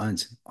eva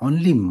ans,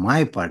 only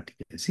my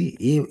particle. See,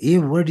 a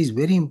word is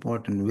very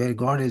important, where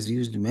God has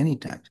used many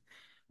times.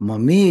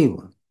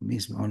 Mameva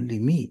means only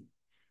me.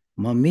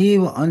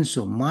 Mameva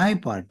anso, my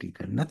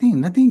particle,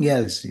 nothing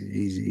else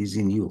is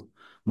in you.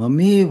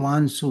 Mameva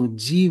anso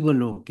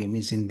jivaloke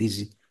means in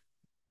this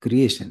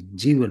creation,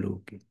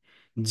 jivaloke.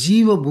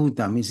 Jiva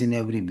bhuta means in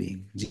every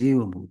being,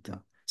 jiva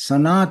bhuta.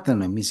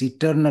 Sanatana means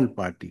eternal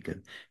particle.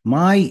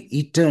 My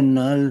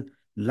eternal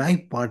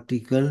life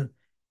particle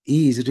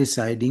is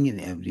residing in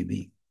every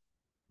being.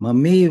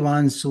 Mame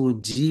vanso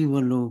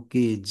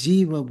jivaloke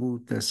jiva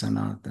bhuta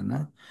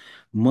sanatana.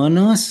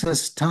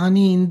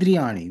 Manasasthani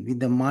indriyani, with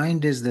the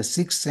mind as the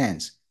sixth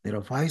sense. There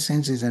are five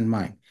senses and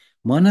mind.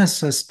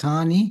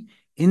 Manasasthani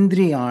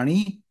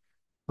indriyani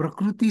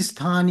prakriti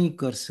sthani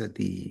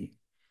karsati.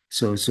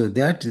 So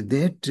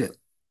that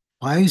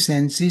five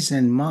senses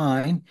and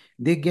mind,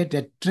 they get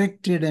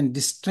attracted and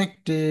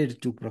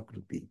distracted to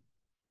prakriti.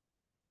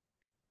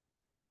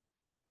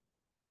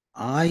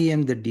 I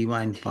am the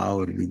divine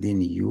power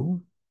within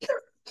you.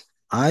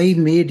 I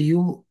made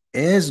you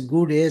as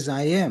good as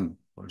I am,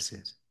 God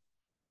says.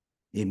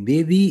 A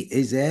baby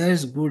is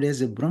as good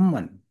as a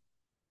Brahman.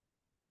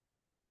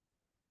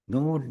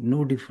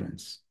 No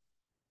difference.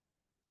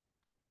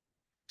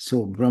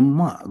 So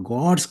Brahma,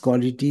 God's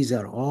qualities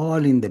are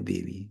all in the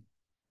baby.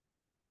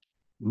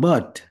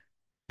 But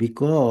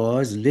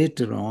because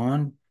later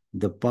on,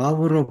 the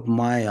power of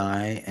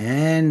Maya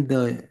and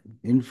the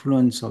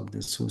influence of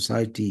the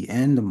society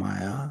and the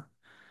Maya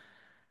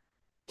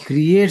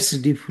creates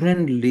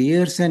different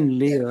layers and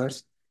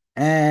layers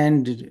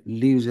and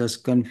leaves us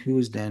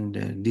confused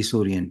and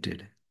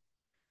disoriented.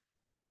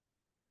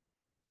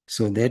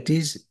 So that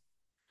is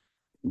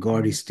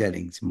God is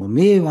telling,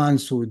 Mame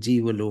vanso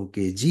jiva loke,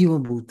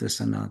 jiva bhuta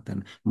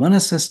sanatan,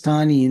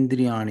 manasasthani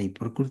indriyani,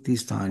 prakriti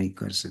sthani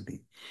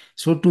karsati.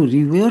 So to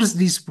reverse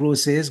this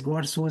process,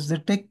 God shows the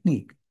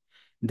technique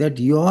that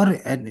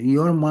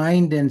your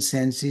mind and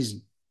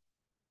senses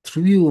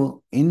through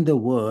you in the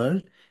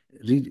world,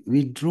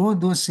 withdraw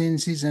those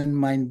senses and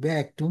mind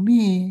back to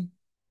me.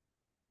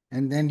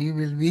 and then you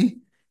will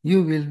be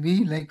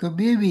like a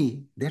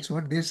baby. That's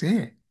what they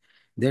say.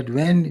 That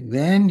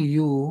when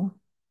you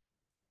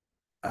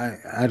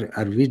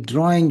are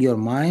withdrawing your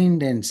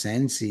mind and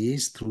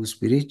senses through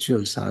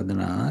spiritual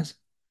sadhanas,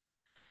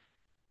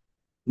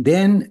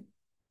 then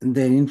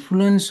the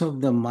influence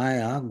of the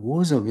Maya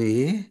goes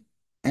away,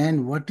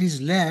 and what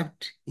is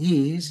left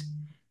is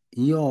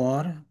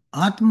your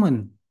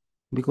Atman,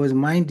 because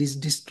mind is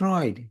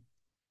destroyed.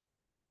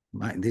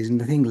 There is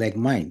nothing like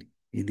mind.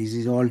 This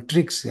is all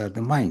tricks of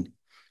the mind.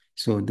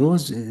 So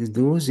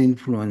those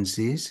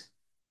influences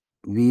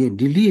we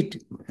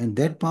delete, and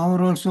that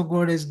power also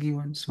God has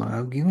given. So I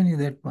have given you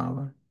that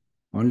power.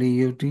 Only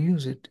you have to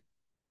use it.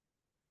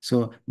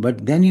 So,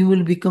 but then you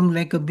will become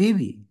like a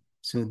baby.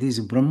 So these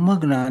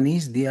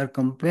Brahmagnanis, they are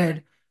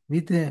compared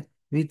with the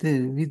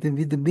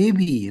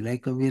baby,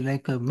 like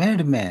a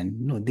madman.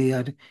 No, they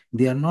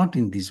are not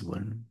in this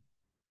world.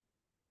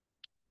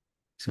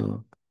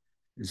 So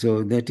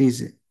so that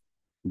is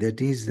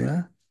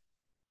the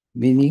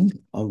meaning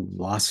of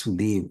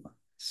Vasudeva.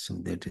 So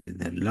that is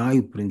the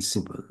life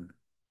principle.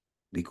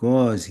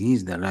 Because he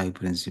is the life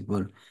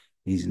principle,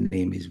 his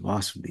name is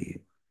Vasudeva.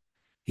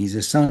 He is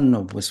a son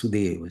of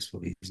Vasudeva, so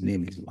his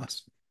name is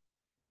Vasudeva.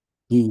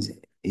 He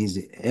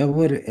is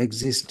ever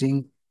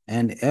existing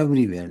and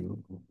everywhere,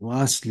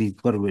 vastly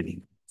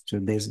pervading. So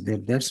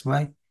that's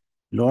why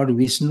Lord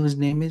Vishnu's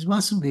name is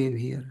Vasudeva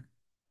here.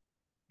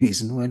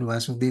 Vishnu and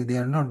Vasudeva, they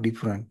are not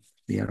different.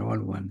 They are all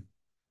one.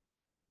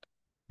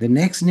 The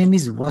next name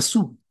is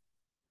Vasu.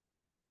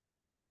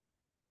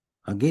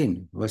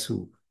 Again,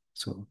 Vasu.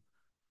 So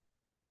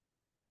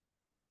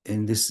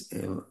in this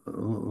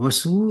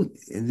Vasu,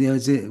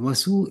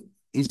 Vasu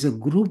is a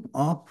group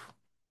of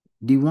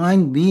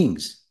divine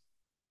beings.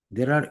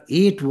 There are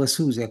 8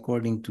 Vasus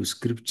according to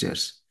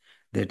scriptures.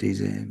 That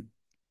is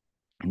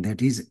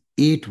that is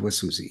 8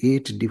 Vasus,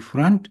 8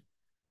 different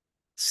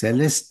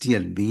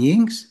celestial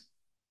beings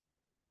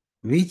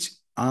which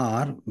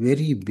are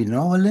very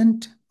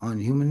benevolent on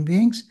human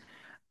beings,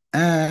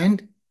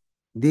 and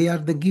they are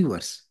the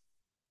givers.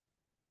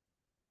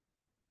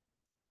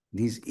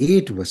 These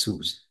 8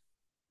 Vasus.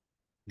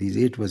 These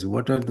 8 Vasus.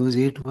 What are those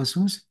 8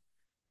 Vasus?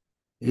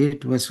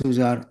 8 Vasus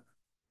are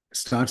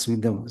starts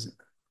with the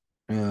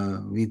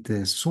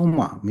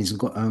Soma, means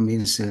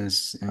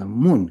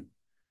moon.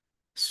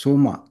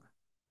 Soma.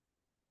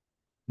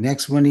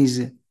 Next one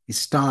is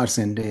stars,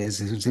 and as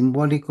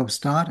symbolic of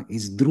star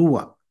is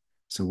Dhruva.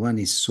 So one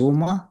is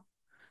Soma,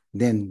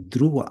 then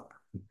Dhruva,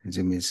 which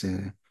means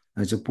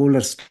as a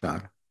polar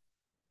star.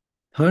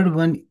 Third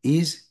one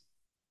is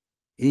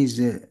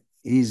uh,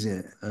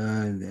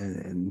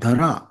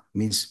 Dhara,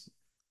 means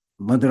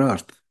Mother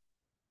Earth.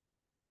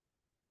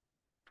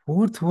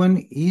 Fourth one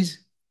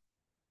is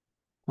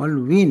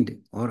called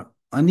wind or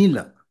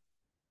Anila,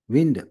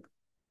 wind.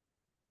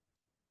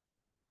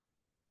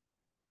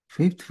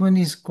 Fifth one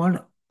is called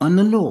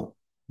Analo,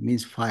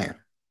 means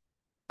fire.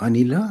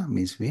 Anila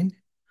means wind.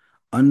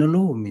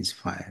 Analo means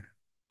fire.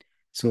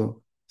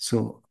 So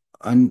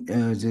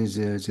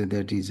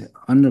that is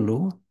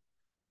Analo.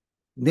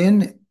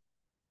 Then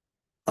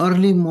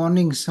early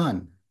morning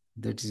sun,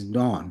 that is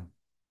dawn.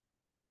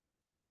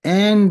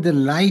 And the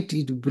light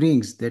it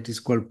brings, that is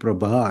called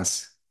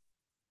Prabhas.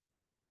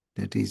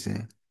 That is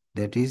a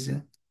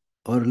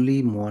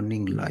early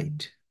morning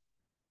light.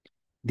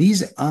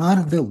 These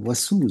are the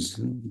Vasus.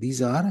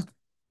 These are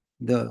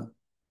the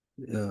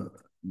uh,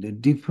 the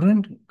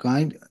different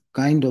kind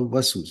of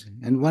Vasus.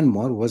 And one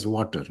more was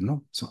water,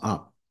 no? So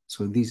up.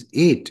 So these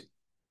 8.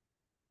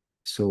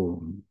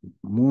 So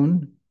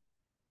moon,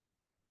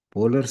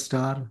 polar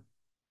star,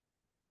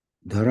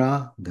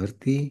 Dhara,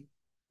 Dharti,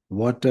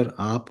 water,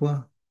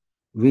 Apa,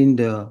 wind,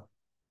 that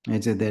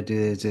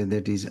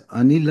is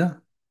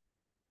Anila.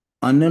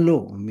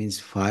 Analo means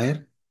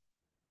fire,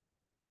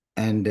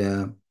 and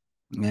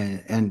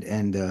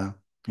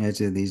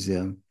these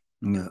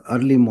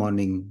early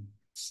morning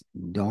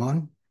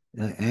dawn,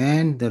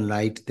 and the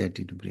light that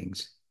it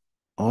brings.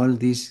 All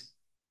these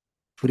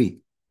free,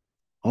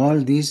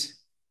 all these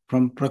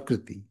from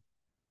Prakriti,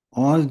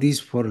 all these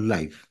for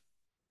life.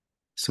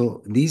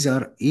 So these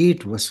are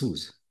 8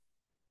 Vasus.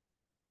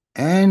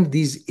 And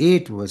these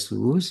 8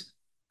 Vasus,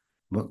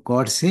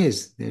 God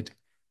says that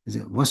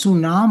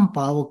Vasunam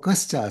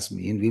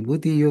Pavakaschasmi. In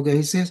Vibhuti Yoga,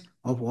 he says,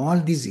 of all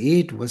these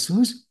 8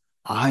 Vasus,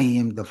 I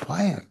am the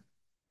fire.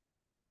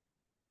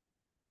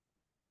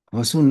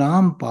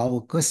 Vasunam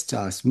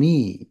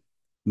Pavakaschasmi.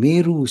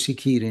 Meru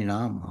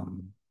Shikhirinam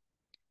Ham.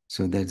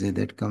 So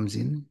that comes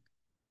in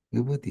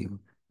Vibhuti Yoga.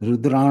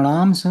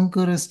 Rudranam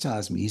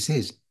Sankaraschasmi. He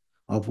says,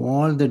 of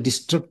all the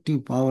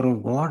destructive power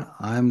of God,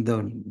 I am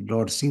the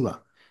Lord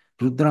Shiva.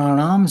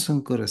 Rudranam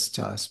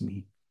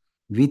Sankaraschasmi.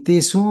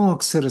 Viteso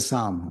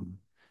Aksarasamham.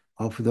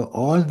 Of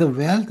all the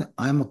wealth,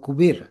 I am a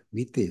Kuber.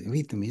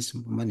 Vite means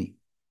money.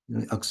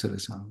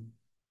 Aksarasam.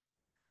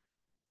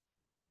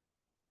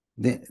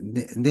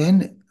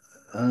 Then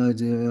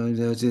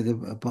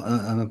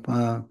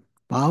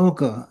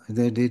Pavaka,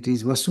 that it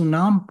is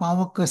Vasunam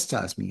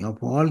Pavakastasmi.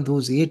 Of all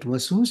those 8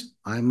 Vasus,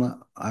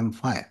 I'm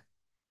fire.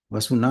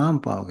 Vasunam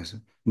Pavakas.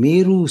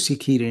 Meru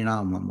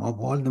Sikhirinam. Of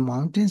all the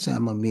mountains, I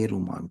am a Meru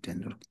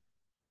mountain.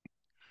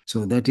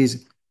 So that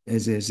is,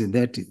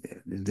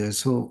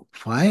 so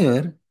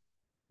fire,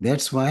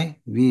 that's why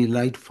we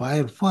light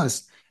fire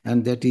first,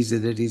 and that is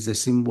a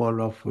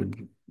symbol of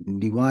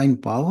divine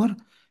power.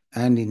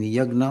 And in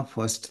yagna,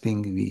 first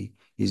thing we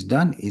is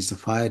done is the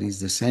fire is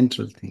the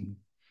central thing.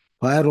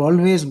 Fire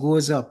always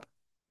goes up.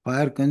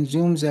 Fire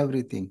consumes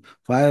everything.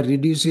 Fire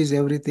reduces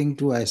everything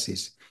to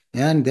ashes.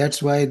 And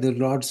that's why the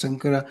Lord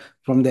Shankara,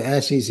 from the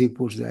ashes, he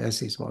puts the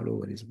ashes all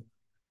over his body.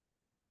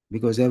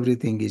 Because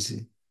everything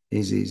is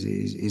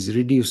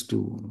reduced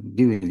to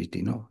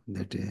divinity, no?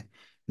 That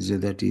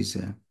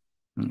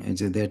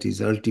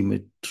is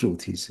ultimate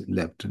truth is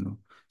left, no?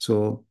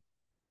 So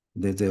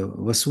the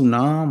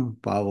Vasunam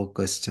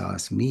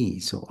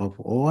Pavakaschasmi. So of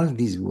all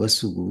these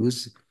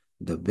Vasus,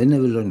 the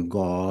benevolent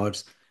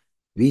gods,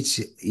 which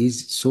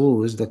is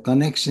shows the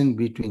connection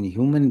between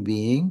human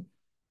being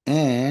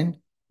and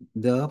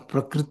the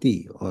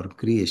Prakriti or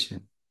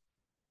creation.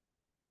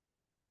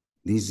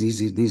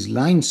 These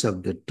lines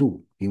of the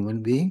two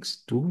human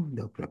beings to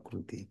the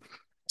Prakriti.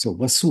 So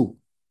Vasu.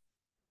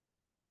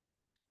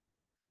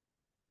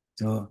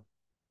 So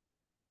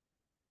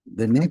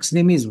the next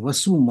name is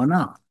Vasu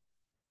Mana.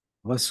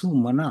 Vasu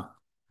Mana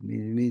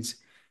means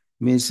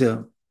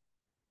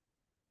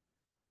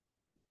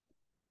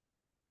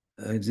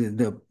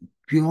the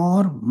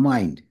pure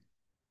mind,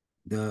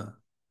 the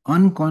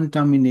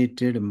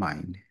uncontaminated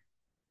mind,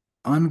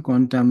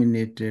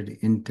 uncontaminated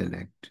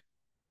intellect.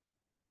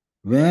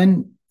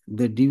 When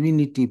the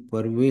divinity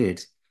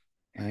pervades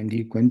and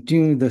you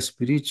continue the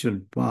spiritual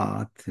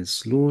path,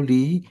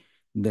 slowly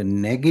the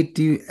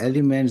negative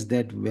elements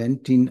that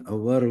went in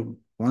our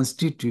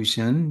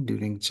constitution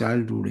during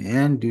childhood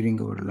and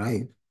during our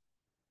life,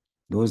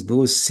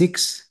 those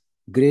six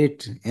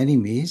great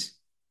enemies,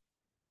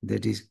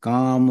 that is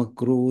Kama,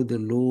 Krodha,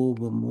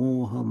 Lobha,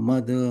 Moha,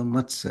 Mada,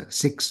 Matsar,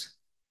 six.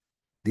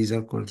 These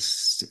are called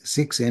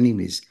six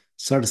enemies,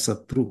 Sad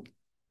Satru.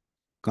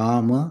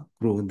 Kama,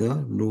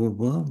 Krodha,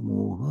 Lobha,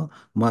 Moha,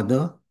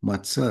 Mada,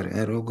 Matsar,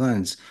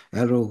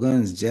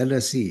 arrogance,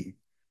 jealousy.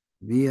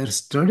 We are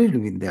studied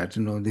with that.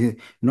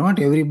 Not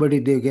everybody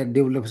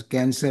develops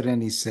cancer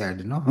and is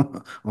sad,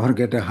 no, or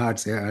get a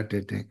heart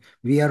attack.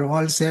 We are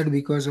all sad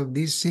because of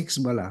these six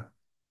bala.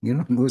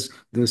 Those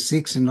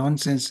six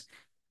nonsense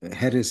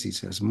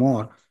heresies is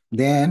more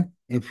than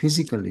a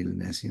physical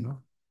illness.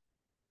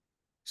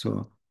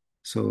 So,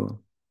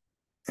 so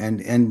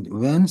and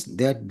once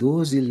that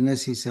those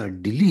illnesses are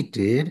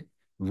deleted,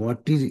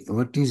 what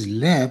is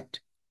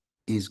left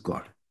is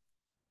God.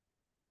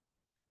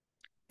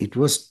 It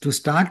was to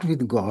start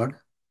with God.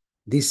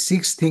 These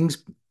six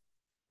things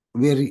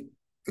were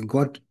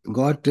got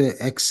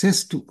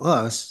access to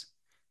us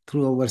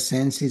through our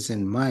senses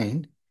and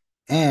mind,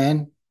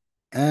 and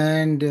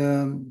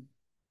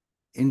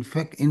in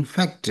fact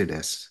infected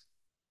us.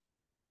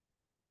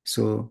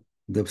 So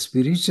the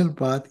spiritual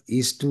path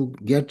is to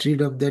get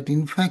rid of that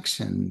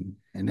infection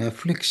and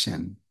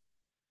affliction.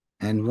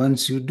 And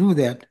once you do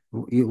that,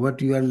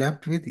 what you are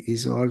left with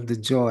is all the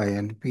joy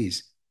and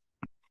peace.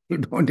 You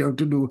don't have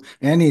to do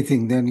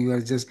anything. Then you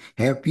are just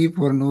happy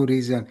for no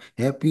reason.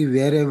 Happy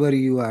wherever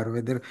you are,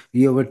 whether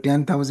you have a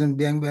 10,000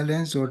 bank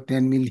balance or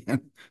 10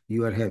 million,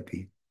 you are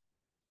happy.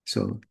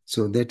 So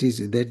that is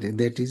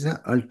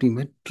the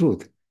ultimate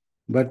truth.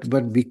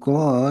 But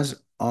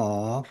because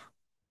of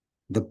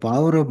the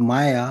power of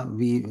Maya,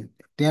 we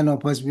 10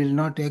 of us will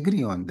not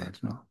agree on that.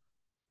 No.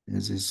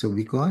 So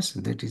because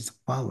that is the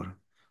power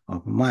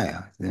of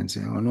Maya, then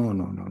say, oh no,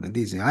 no, no,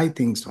 this I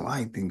think so,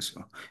 I think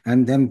so.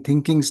 And then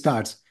thinking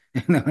starts,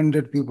 and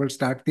 100 people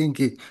start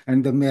thinking,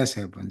 and the mess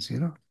happens.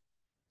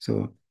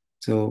 So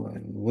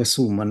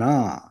Vasu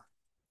Mana.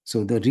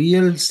 So the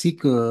real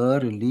seeker,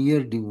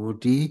 real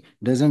devotee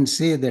doesn't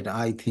say that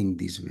I think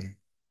this way.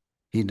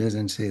 He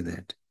doesn't say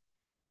that.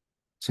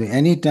 So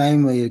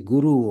anytime a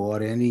guru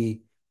or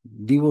any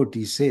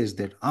devotee says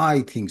that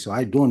I think so,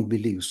 I don't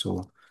believe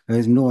so,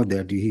 I know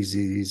that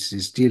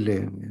he's still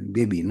a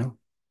baby, no?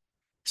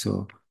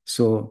 So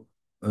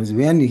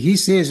when he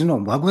says, no,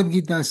 Bhagavad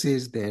Gita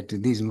says that,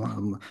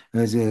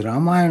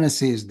 Ramayana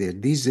says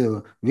that, this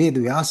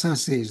Vyasa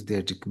says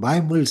that,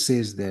 Bible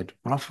says that,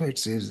 Prophet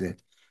says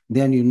that,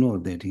 then you know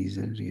that he's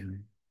a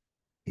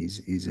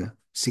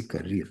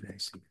seeker, real.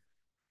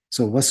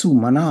 So Vasu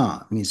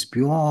Mana means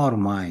pure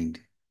mind,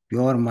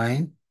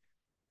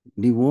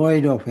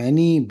 devoid of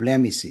any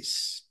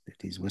blemishes.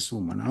 That is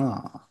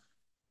Vasumana.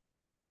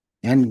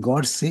 And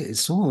God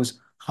shows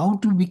how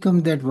to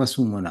become that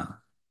Vasumana.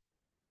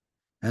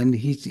 And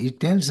he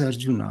tells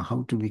Arjuna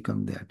how to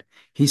become that.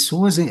 He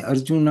shows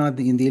Arjuna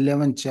in the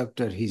 11th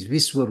chapter his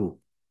Vishwarup.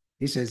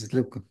 He says,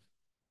 look,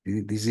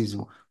 this is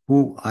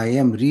who I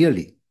am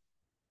really.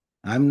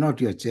 I'm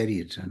not your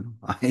chariot.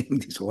 I am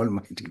this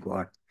Almighty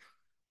God.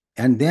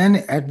 And then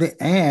at the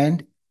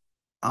end,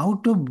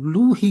 out of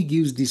blue, he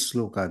gives this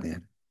sloka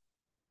there.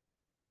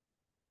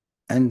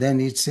 And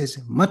then it says,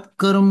 Mat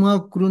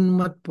karma krun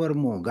mat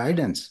parmo,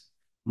 guidance.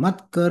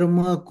 Mat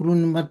karma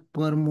krun mat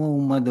parmo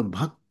mad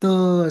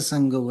bhakta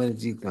sanga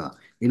varjita.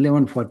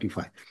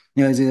 1145.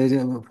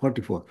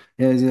 44.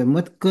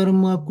 Mat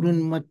karma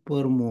krun mat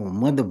parmo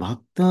mad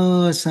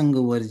bhakta sanga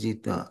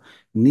varjita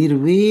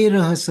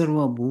nirvera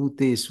sarva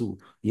bhutesu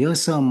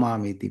yasa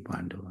mameti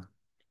pandava.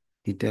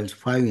 He tells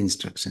 5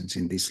 instructions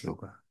in this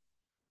sloka.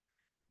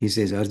 He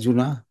says,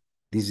 Arjuna,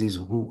 this is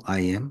who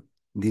I am.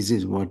 This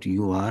is what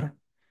you are.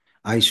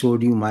 I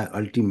showed you my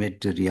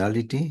ultimate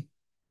reality.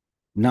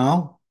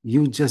 Now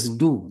you just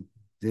do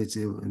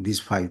these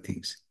 5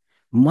 things.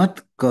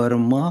 Mat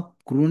karma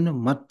krun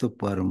mat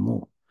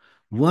parmo.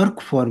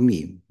 Work for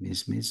me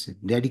means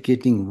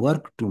dedicating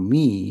work to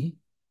me.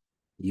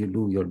 You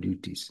do your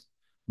duties.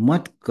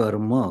 Mat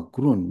karma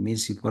krun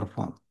means you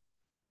perform.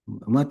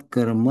 Mat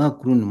karma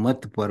krun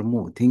mat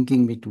parmo.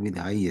 Thinking me to be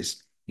the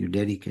highest. You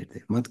dedicate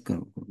it. Mat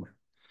karma.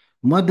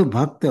 Mad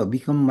bhakta,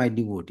 become my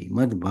devotee.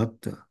 Mad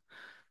bhakta.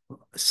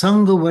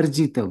 Sangha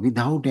varjita,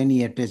 without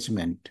any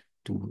attachment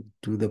to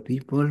the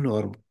people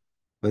or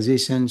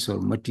possessions or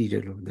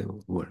material of the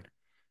world.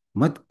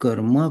 Mat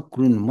karma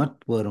krun mat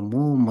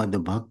parmo mad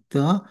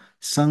bhakta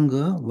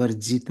sangha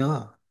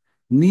varjita.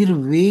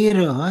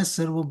 Nirveraha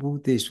sarva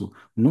bhuteshu.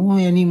 No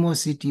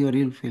animosity or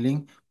ill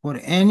feeling for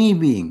any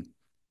being.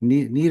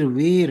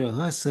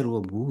 Nirveraha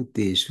sarva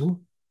bhuteshu.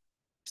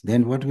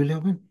 Then what will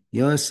happen?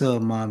 Yasa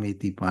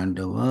mameti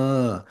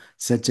pandava.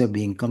 Such a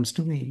being comes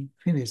to me.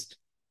 Finished.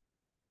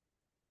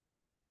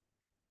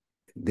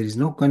 There is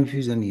no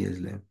confusion here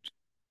left.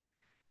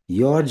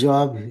 Your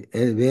job,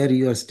 where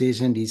you are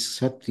stationed, is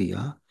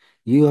Kshatriya.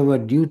 You have a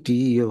duty,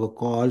 you have a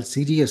call,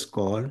 serious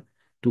call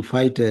to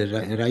fight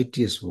a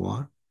righteous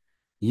war.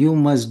 You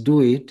must do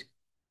it,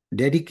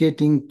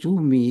 dedicating to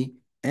me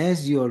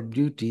as your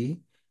duty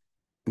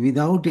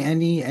without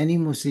any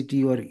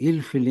animosity or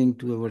ill feeling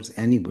towards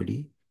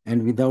anybody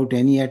and without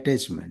any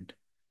attachment.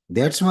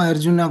 That's why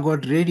Arjuna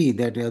got ready,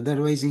 that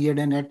otherwise he had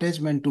an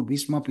attachment to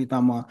Bhishma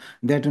Pitama,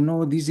 that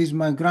no, this is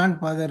my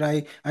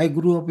grandfather, I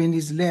grew up in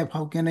his lap,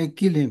 how can I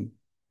kill him?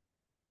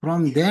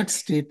 From that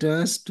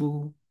status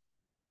to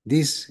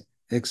this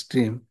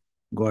extreme,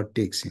 God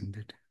takes him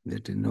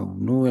that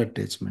no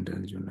attachment,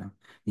 Arjuna.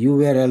 You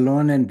were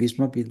alone and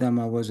Bhishma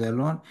Pitama was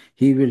alone.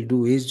 He will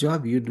do his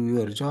job, you do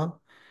your job,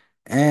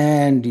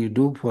 and you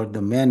do for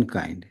the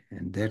mankind.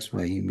 And that's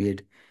why he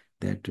made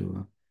that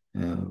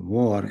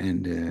war,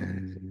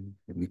 and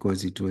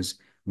because it was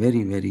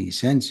very, very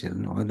essential.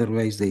 No?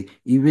 Otherwise, the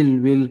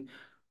evil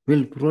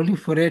will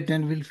proliferate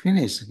and will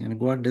finish. And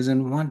God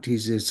doesn't want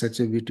his such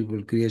a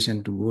beautiful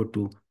creation to go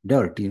to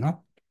dirt.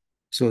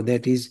 So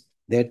that is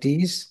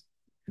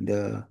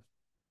the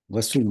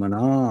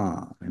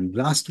Vasumana. And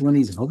last one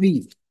is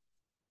Havi.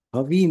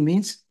 Havi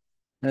means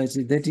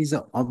that is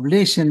an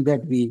oblation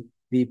that we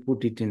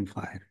put it in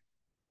fire.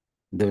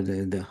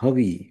 The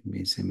Havi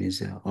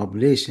means a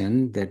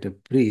oblation that a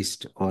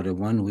priest or a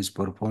one who is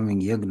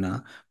performing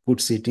yagna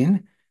puts it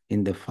in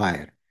the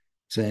fire.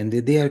 So, and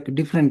they are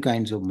different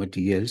kinds of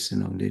materials,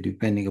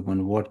 depending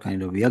upon what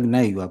kind of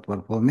yagna you are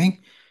performing,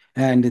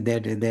 and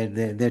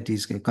that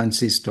is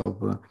consists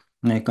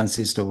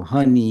of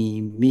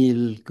honey,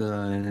 milk,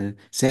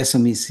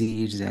 sesame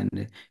seeds,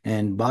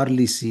 and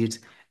barley seeds,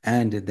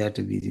 and that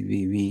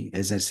we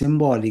as a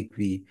symbolic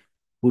we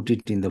put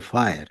it in the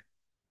fire.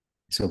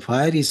 So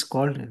fire is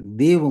called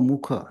Deva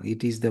Mukha.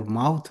 It is the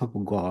mouth of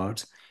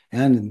gods,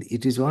 and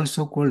it is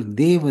also called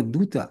Deva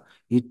Duta.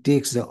 It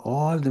takes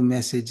all the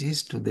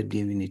messages to the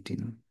divinity.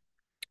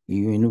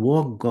 You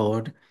invoke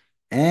God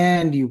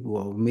and you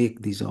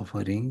make these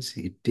offerings.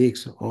 It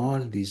takes all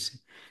these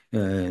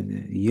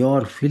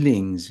your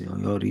feelings,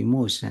 your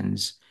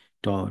emotions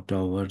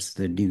towards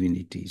the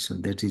divinity. So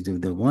that is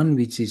the one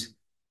which is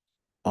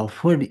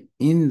offered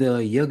in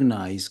the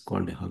yagna is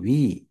called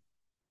Havi.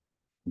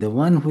 The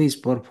one who is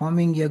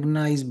performing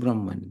yagna is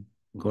Brahman.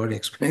 God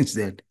explains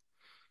that.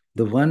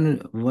 The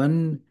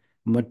one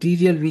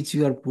material which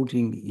you are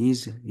putting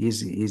is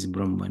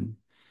Brahman.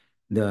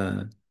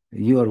 The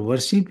you are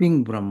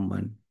worshipping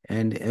Brahman,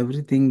 and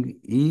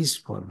everything is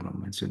for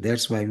Brahman. So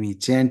that's why we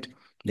chant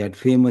that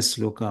famous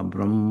sloka,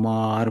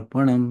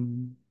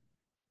 Brahmarpanam,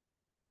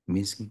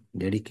 means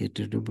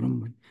dedicated to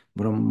Brahman.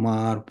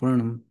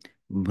 Brahmarpanam,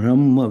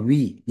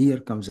 Brahmavi.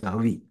 Here comes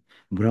Havi.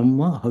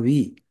 Brahma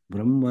Havi.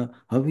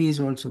 Havi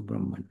is also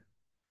Brahman.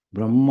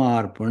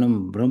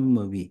 Brahmarpanam,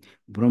 Brahmavi,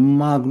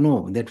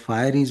 Brahmagno, that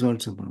fire is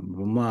also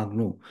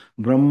Brahmagno,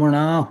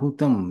 Brahmana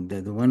Hutam,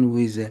 the one who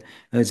is,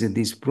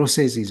 this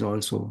process is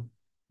also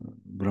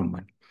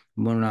Brahman,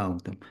 Brahmana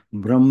Hutam,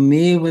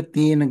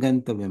 Brahmevatena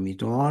Gantavam,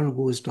 it all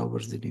goes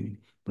towards the divinity,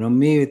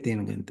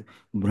 Brahmevatena Gantavam,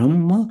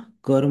 Brahma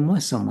Karma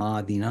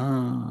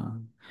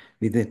Samadhina.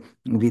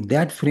 With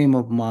that frame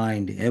of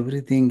mind,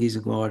 everything is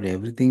God,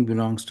 everything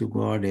belongs to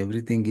God,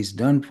 everything is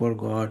done for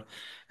God,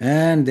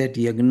 and that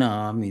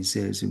yagna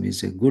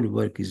means a good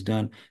work is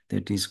done,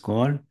 that is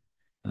called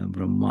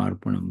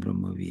Brahmarpanam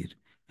Brahmavir,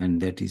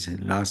 and that is a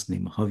last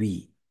name,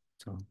 Havi.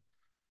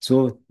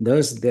 So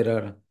thus there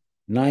are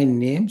 9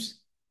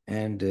 names,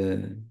 and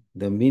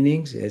the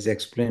meanings as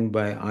explained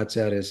by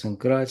Acharya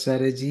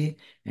Shankaracharya ji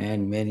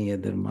and many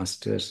other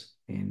masters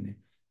in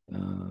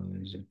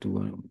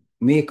to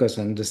make us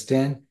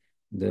understand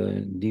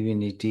the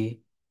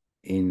divinity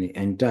in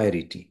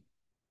entirety.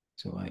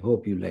 So I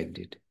hope you liked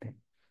it.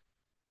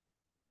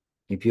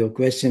 If you have a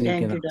question, you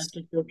Thank can you, ask.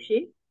 Dr.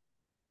 Chokshi,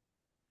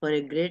 for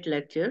a great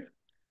lecture.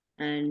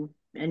 And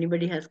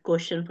anybody has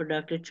question for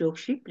Dr.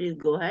 Chokshi, please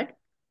go ahead.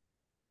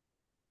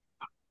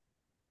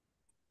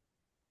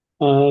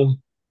 Uh,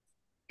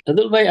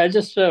 Atul bhai, I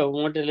just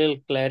want a little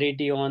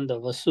clarity on the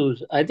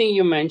Vasus. I think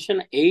you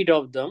mentioned eight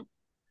of them,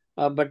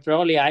 but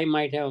probably I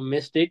might have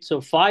missed it. So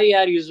five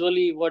are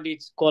usually what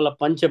it's called a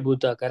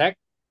Panchabhuta, correct?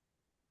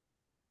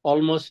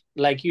 Almost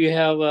like you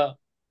have a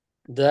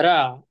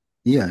Dara,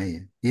 Yeah, yeah,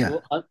 yeah.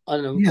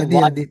 Yeah,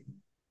 why,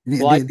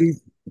 why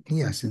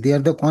yes, they are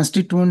the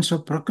constituents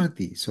of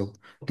Prakriti. So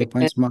the okay.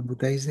 And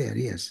Panchmabhuta is there,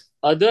 yes.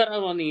 other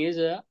one is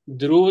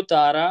Dhruv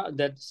Tara,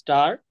 that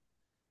star,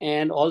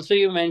 and also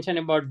you mentioned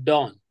about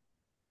dawn,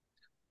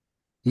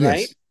 right?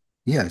 Yes,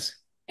 yes,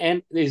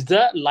 And is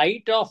the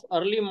light of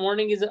early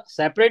morning is a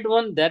separate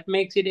one that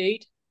makes it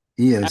eight?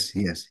 yes,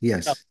 yes,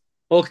 yes,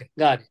 Okay,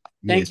 got it.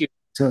 Thank yes. you.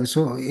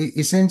 So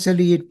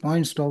essentially, it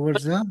points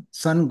towards the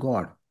sun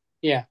god.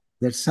 Yeah.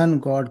 That sun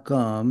god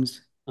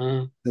comes,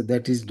 Uh, so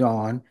that is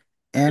dawn.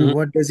 And mm,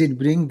 what does it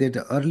bring? That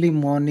early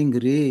morning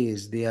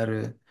rays, they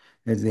are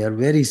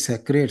very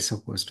sacred,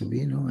 supposed to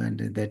be, and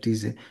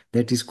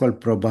that is called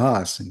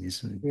Prabhas.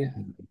 yeah.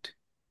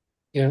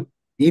 Yeah.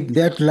 If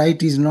that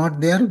light is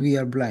not there, we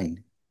are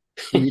blind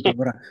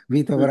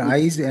with our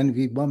eyes, and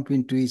we bump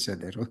into each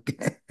other.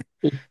 Okay.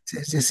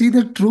 See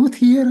the truth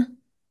here?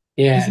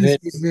 Yeah.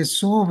 This is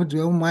so,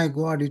 oh my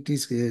God, it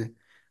is,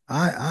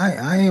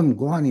 I am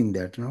gone in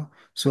that,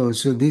 So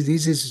this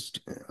is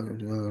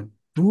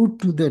true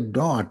to the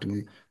dot,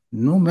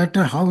 no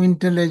matter how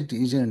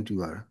intelligent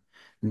you are.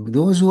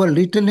 Those who are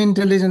little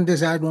intelligent, they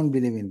say, I don't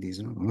believe in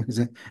this.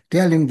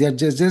 Tell him that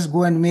just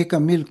go and make a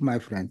milk, my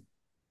friend.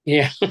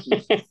 Yeah.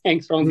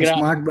 Thanks from You grass.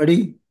 smart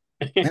buddy.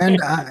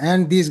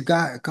 And this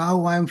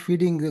cow I'm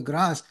feeding the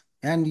grass,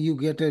 and you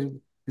get a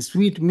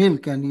sweet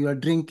milk, and you are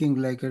drinking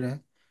like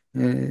and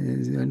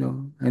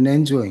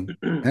enjoying.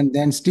 And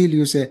then still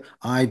you say,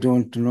 I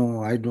don't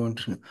know, I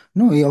don't know.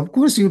 No, of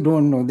course you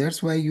don't know.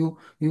 That's why you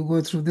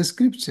go through the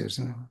scriptures.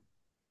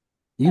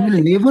 You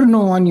will never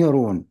know on your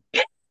own.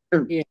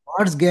 Yeah.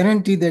 God's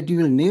guarantee that you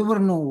will never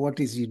know what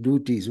is your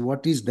duties,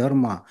 what is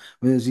dharma.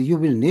 Because you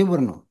will never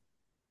know.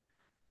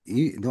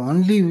 The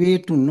only way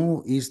to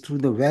know is through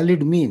the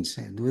valid means.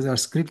 Those are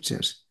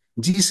scriptures.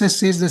 Jesus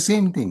says the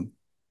same thing.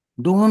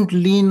 Don't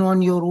lean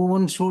on your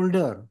own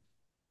shoulder.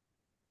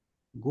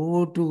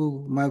 Go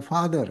to my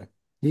Father.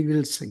 He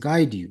will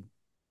guide you.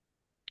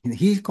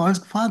 He calls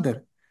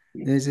Father.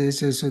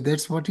 So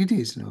that's what it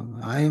is. No?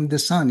 I am the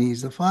Son. He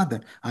is the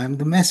Father. I am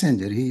the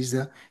messenger. He is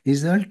the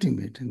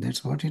ultimate. And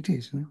that's what it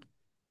is. No?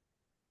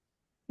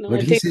 No, But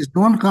I he think says,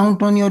 don't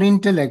count on your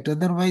intellect.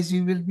 Otherwise,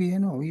 you will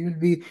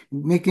be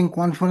making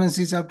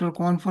conferences after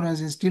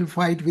conference and still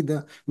fight with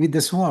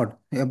the sword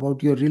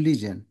about your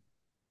religion.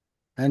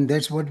 And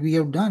that's what we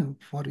have done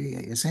for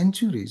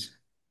centuries.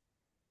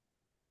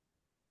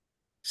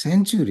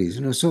 Centuries.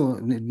 So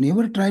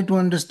never try to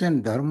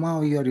understand dharma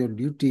or your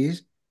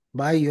duties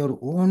by your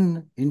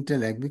own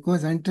intellect,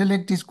 because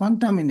intellect is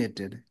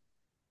contaminated.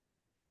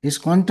 It's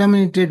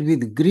contaminated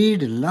with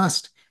greed,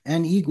 lust,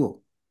 and ego.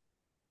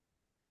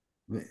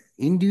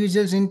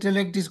 Individual's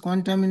intellect is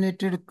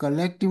contaminated.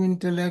 Collective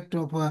intellect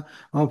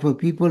of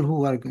people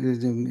who are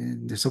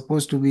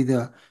supposed to be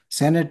the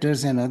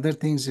senators and other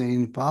things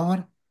in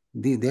power,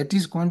 that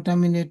is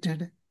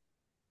contaminated.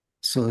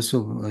 So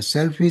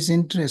selfish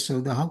interest.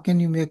 So how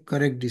can you make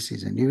correct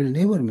decision? You will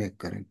never make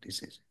correct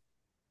decision.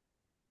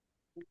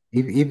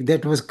 If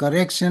that was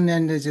correction,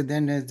 and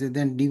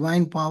then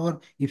divine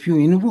power, if you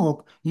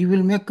invoke, you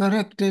will make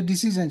correct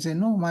decision. Say,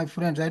 no, my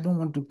friends, I don't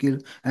want to kill,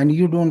 and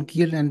you don't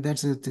kill, and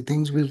that's the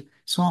things will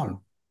solve.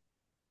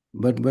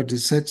 But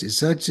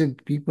such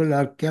people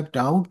are kept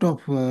out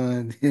of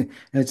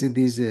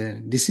these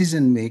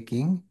decision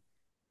making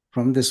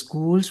from the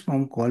schools,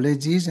 from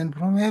colleges, and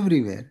from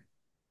everywhere.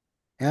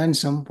 And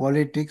some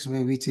politics,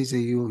 which is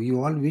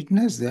you all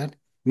witness that,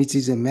 which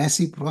is a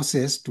messy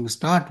process to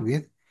start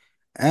with,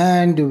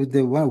 and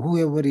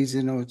whoever is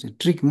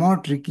more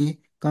tricky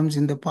comes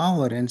in the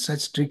power, and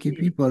such tricky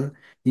people,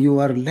 you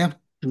are left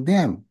to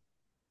them,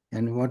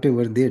 and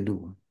whatever they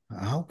do,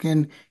 how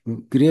can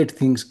great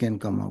things can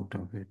come out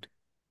of it?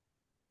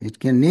 It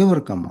can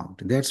never come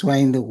out. That's why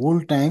in the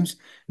old times,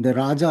 the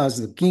Rajas,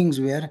 the kings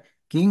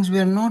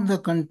were not the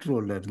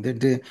controller.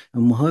 That is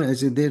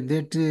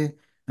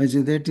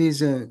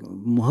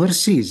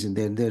Maharshis,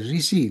 the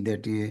Rishi,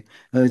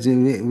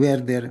 were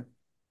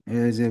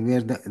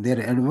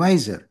their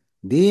advisor.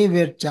 They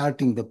were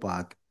charting the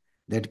path.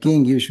 That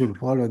king, you should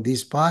follow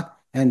this path,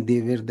 and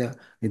they were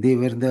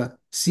the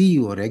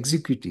CEO or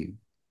executive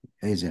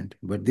agent,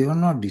 but they were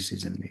not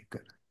decision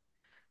maker.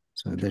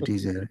 So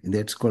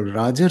that's called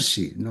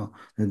Rajarshi,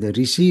 the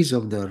rishis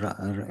of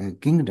the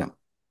kingdom.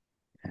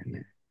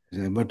 And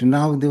But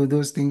now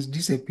those things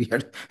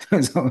disappeared.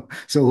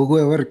 So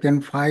whoever can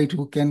fight,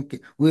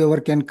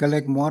 whoever can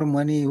collect more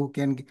money, who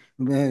can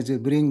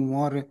bring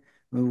more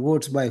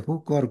votes by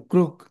hook or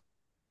crook,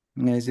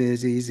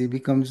 he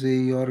becomes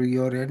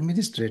your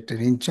administrator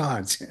in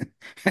charge,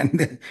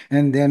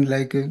 and then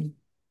like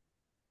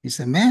it's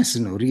a mess.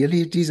 No,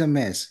 really, it is a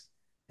mess,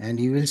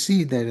 and you will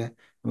see that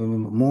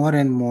more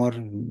and more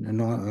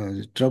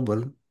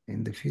trouble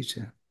in the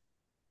future.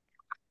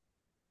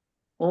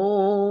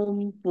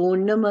 Om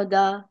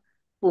Purnamada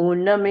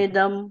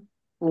Purnamidam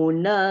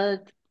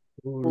Purnat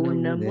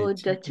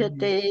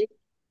पूर्णमुदच्यते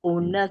Purnamudachyate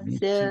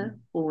Purnasya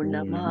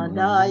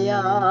पूर्णमादाय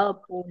Purnamadaya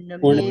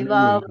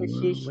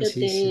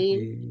पूर्णमेवावशिष्यते.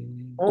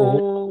 Purnamevavashishyate.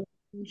 Oh, Om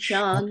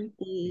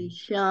Shanti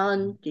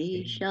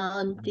Shanti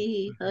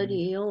Shanti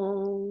Hari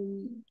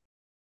Om.